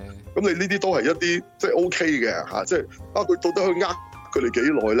人咁，咁你呢啲都係一啲即係 OK 嘅嚇，即係佢到底去佢哋幾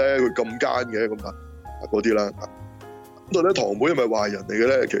耐咧？佢咁奸嘅咁啊嗰啲啦。咁到底堂妹係咪壞人嚟嘅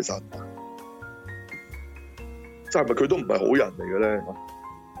咧？其實即係咪佢都唔係好人嚟嘅咧？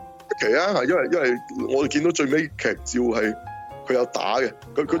其啊，係因為我哋見到最尾劇照係佢有打嘅，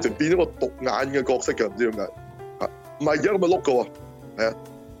佢就變咗個獨眼嘅角色嘅，唔知點解嚇，唔係而家咁嘅碌嘅喎，係啊，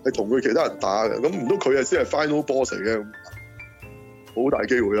係同佢其他人打嘅，咁唔通佢係先係 final boss 嚟嘅？好大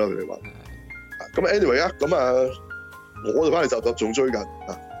機會啦，佢哋話。咁 anyway 啊，咁啊，我就翻嚟集仲追緊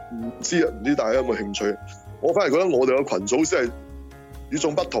啊，唔知大家有冇興趣？我反而覺得我哋個群組先係與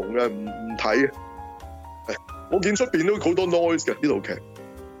眾不同嘅，唔睇嘅。我見出邊都好多 noise 嘅呢套劇，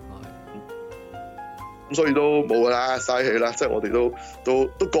咁所以都冇啦，嘥氣啦。即係我哋都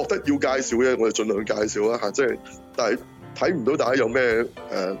覺得要介紹嘅，我哋盡量去介紹啦嚇。即係但係睇唔到大家有咩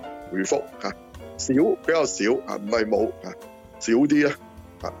回覆嚇，少比較少嚇，唔係冇嚇，少啲啦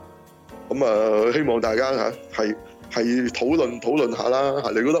嚇。咁啊，希望大家嚇係討論下啦嚇。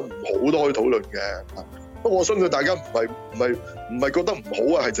你覺得唔好都可以討論嘅嚇。不過我相信大家唔係覺得唔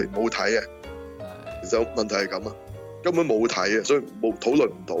好啊，係直冇睇啊。其實問題係咁啊，根本冇睇啊，所以冇討論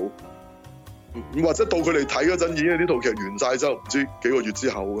唔到。或者到佢哋睇嗰陣已經呢套劇完晒之後，唔知幾個月之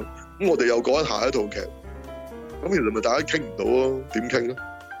後咁，我哋又講緊下一套劇。咁其實咪大家傾唔到咯？點傾咧？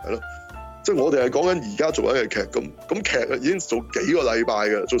係咯，即係我哋係講緊而家做緊嘅劇，咁劇已經做幾個禮拜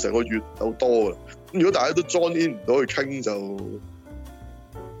嘅，做成個月有多嘅。咁如果大家都 join in 唔到去傾，就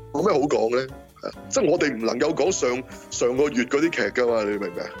冇咩好講咧。即係我哋唔能夠講上個月嗰啲劇噶嘛，你明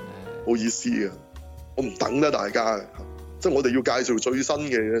唔明啊？冇意思嘅，我唔等得大家嘅，即係我哋要介紹最新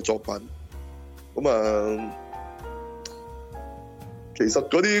嘅作品。咁啊，其實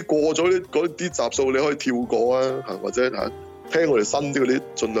嗰啲過咗嗰啲集數，你可以跳過啊，或者聽我哋新啲嗰啲，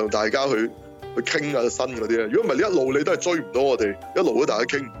盡量大家去傾下新嗰啲啊。如果唔係，你一路你都係追唔到我哋，一路都大家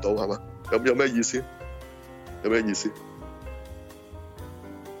傾唔到，係嘛？有咩意思？有咩意思？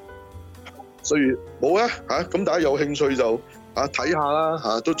所以冇啊嚇，咁大家有興趣就睇下啦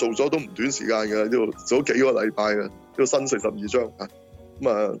嚇，都做咗都唔短時間嘅，呢度做咗幾個禮拜嘅，呢個新42章嚇，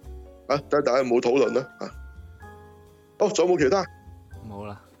咁睇下大家有冇討論啦嚇。好，仲有冇其他？冇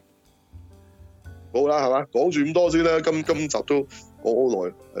啦，冇啦係嘛？講住咁多先啦，今集都講好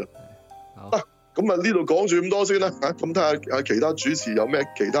耐，係咯。好，咁呢度講住咁多先啦嚇，咁睇下其他主持有咩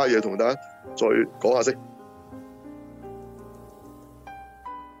其他嘢同大家再講下先。